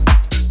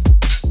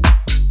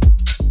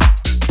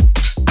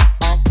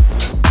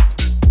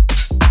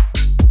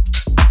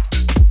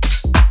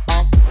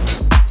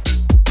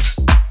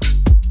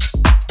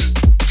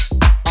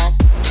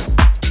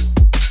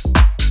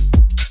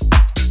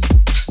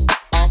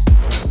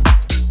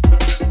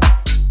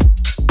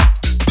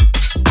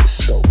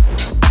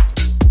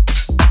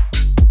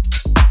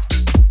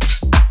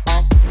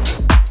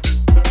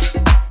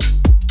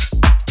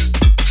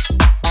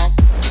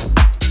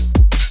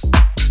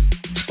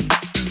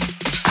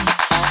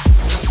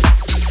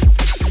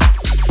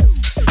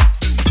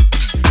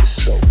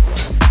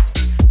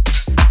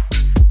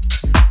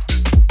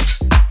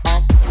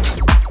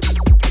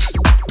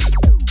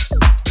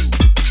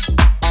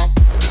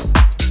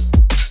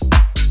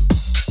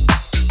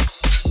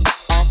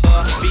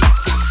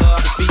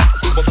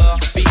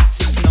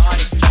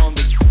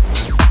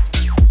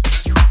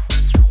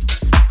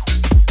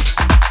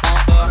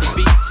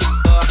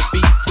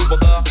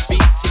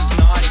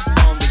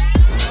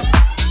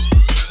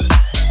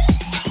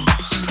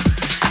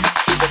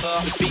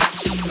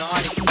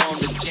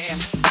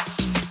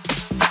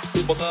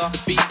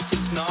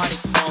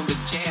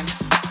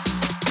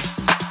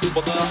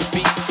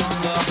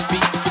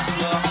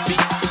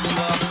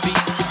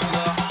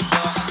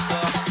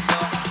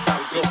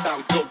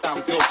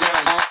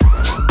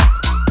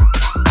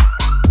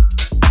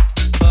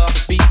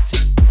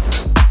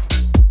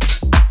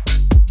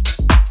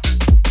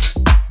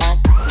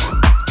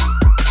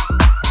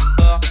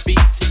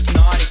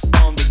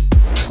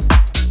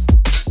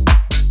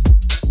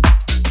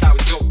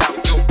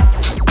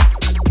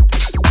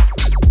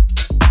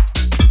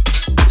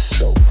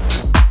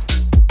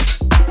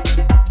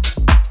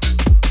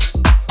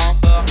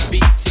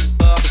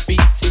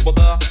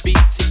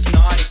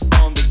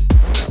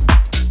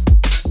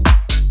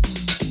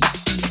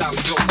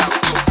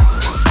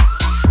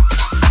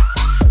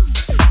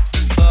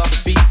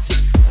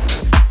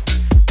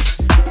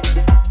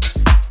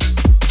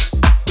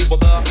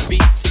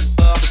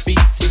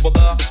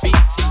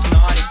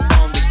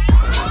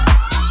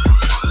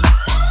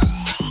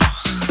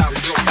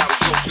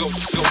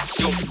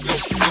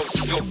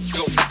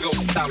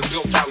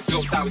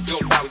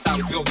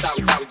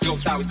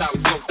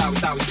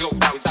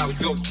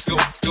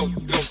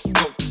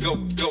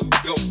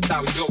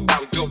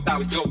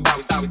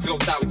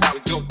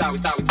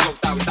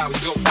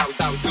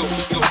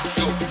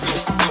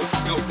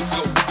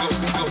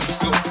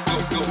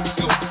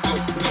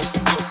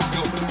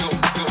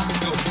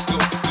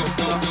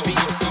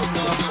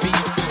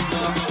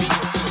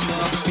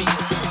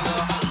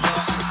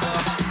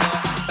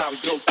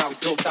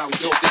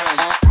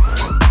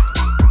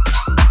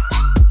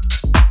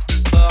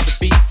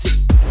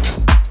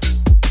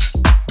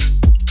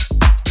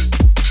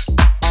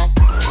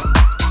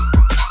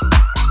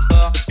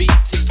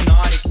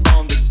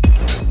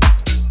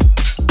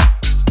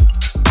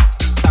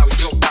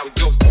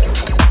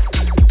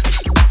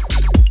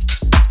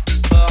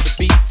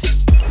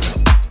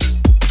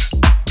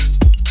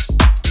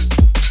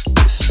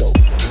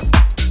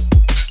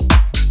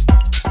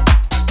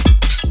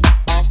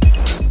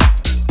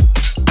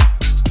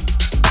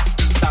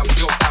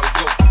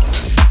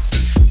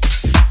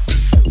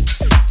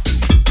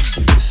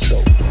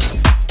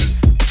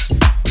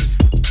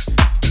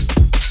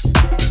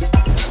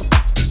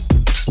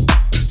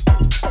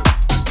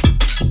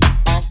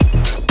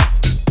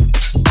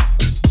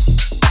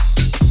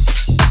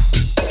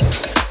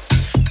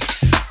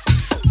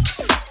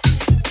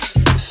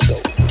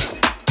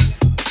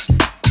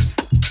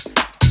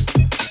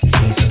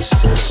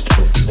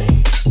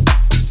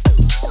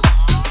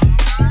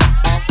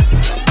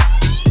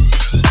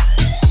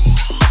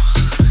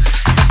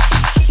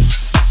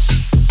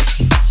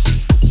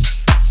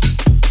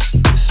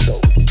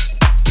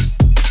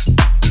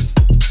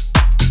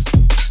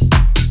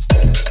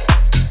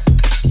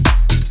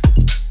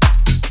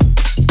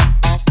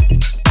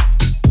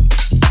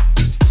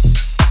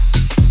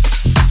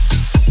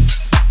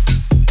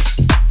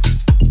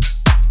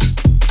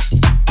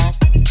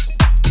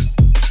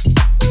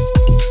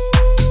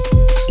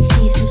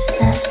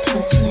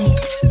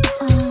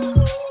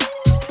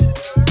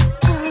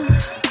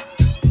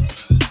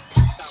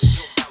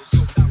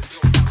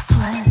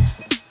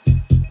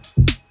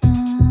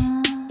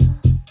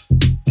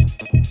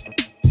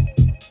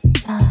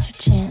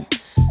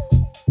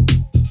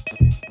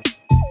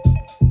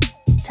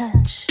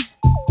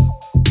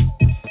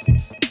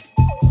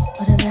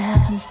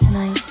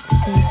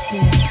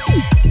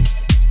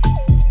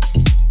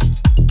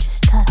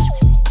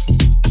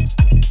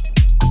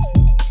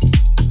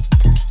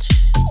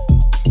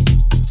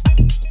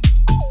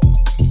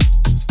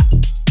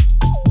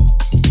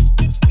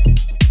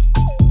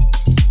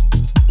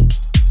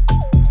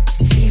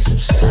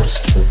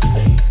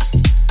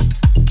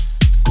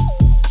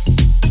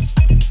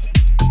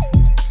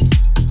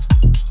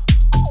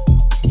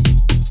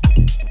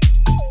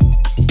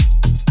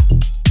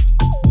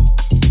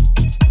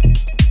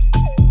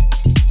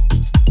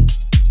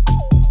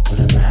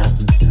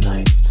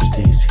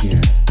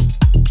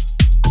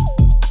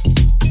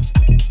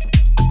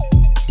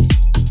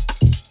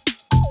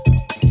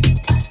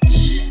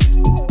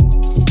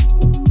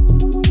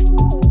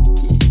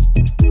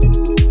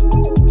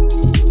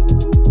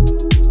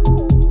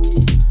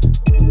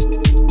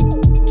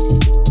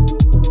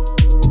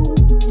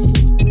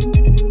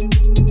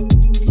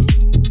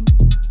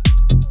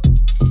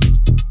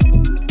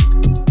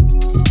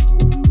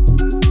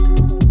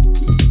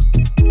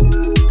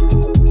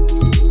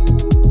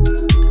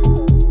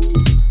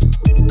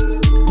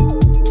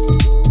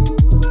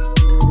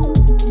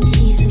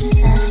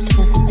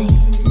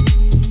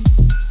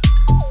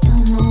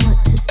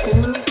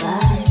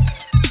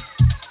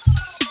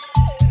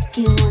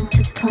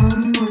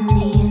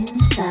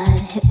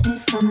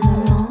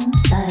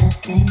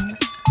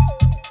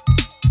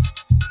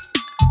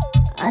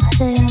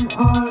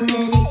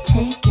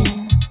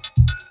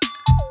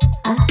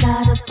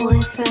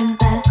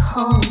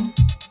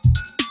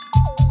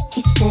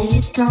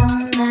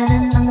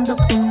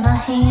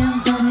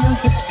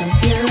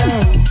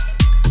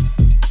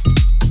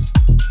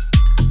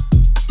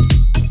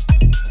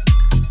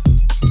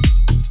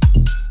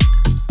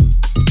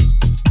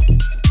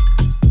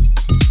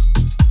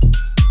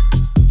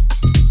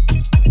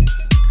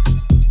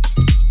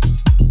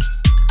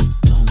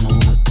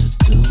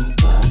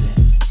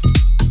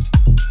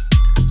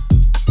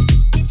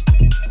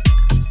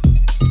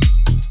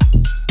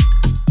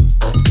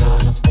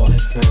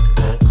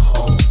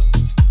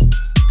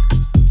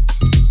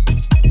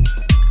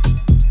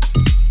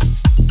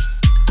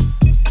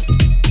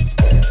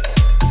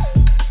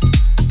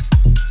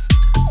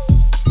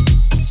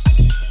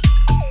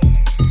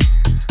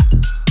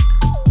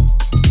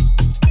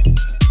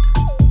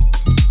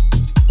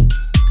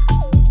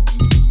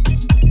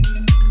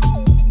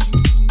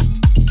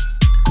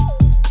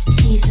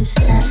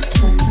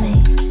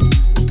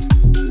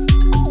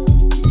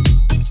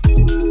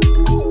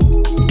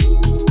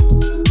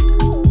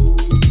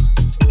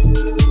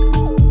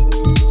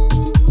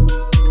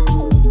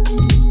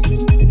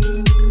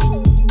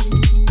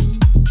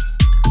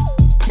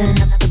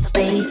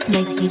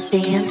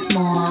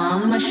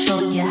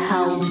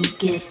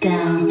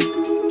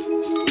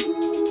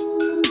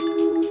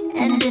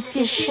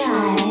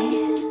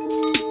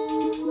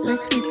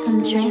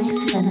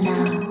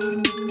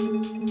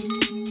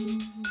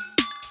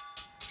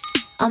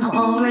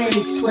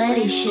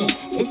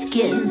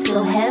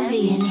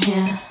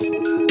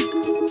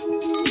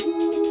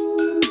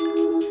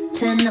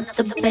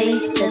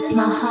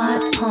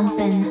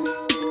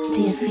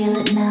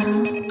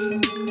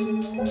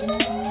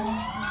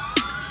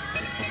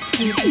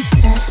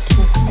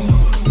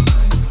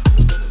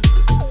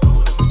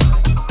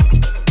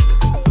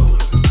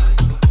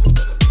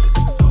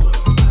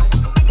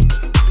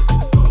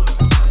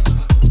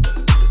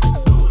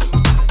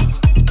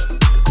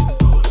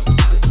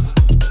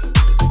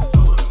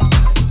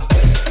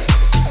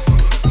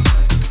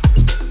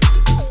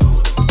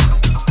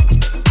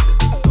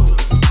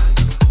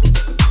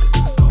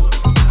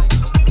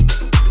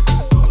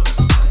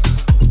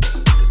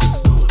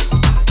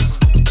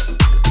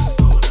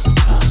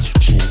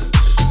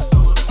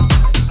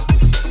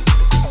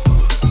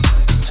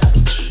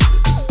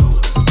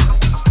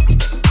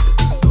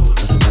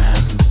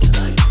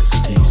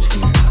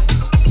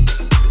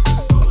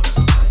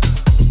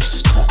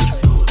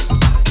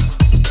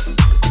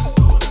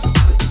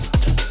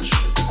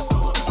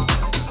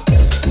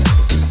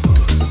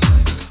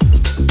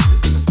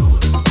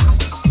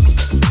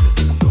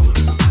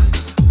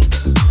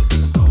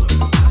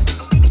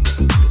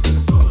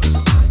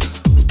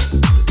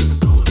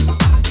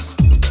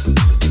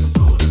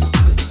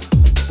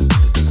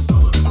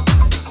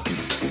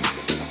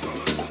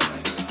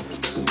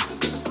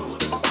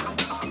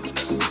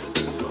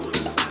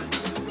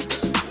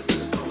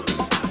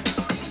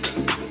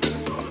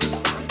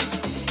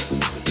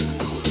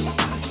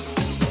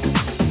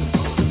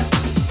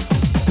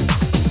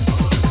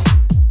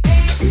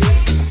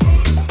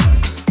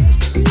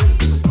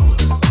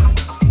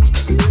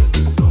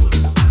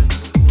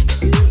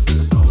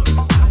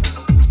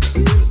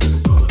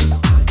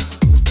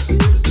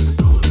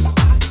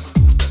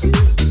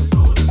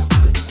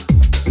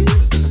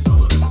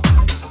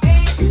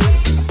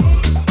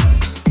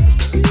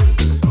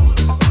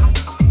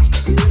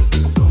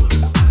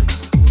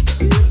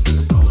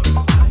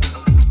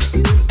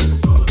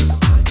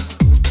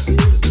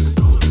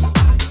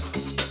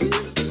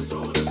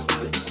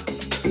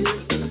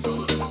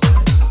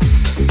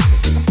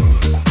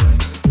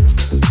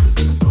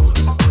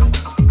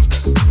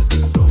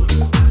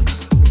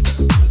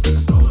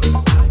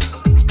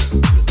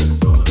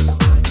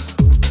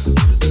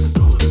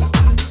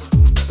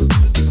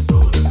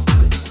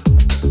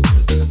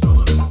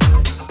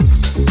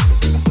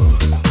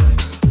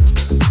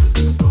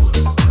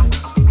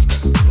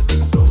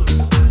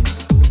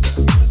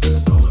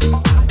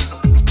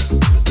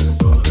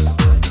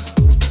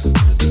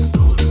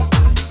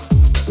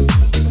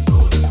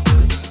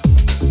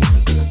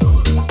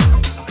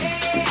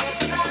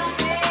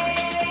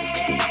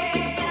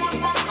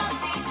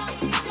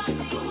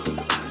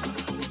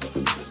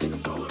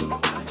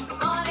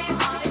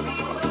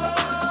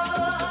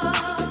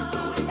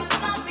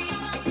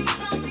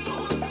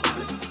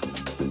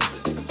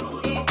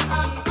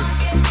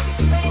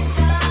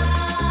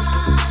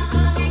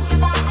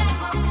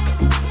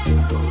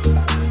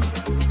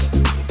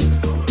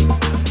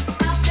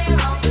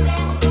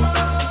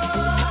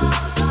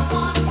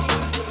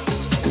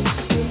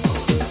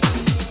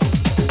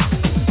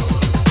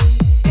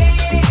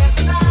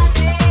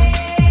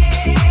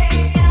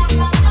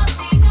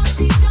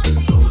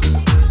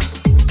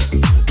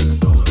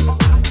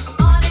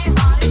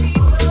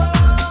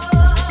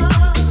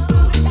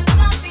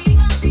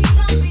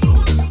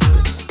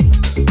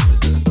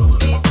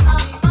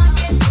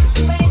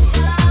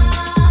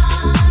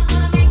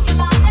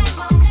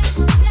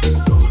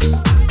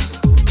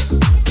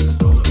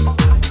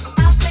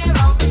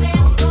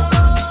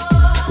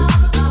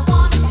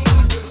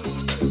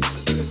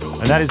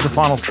 that is the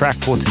final track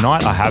for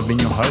tonight. I have been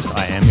your host.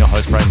 I am your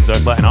host, Braden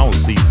Zerkler, and I will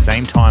see you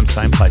same time,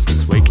 same place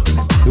next week. And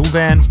until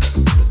then,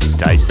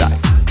 stay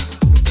safe.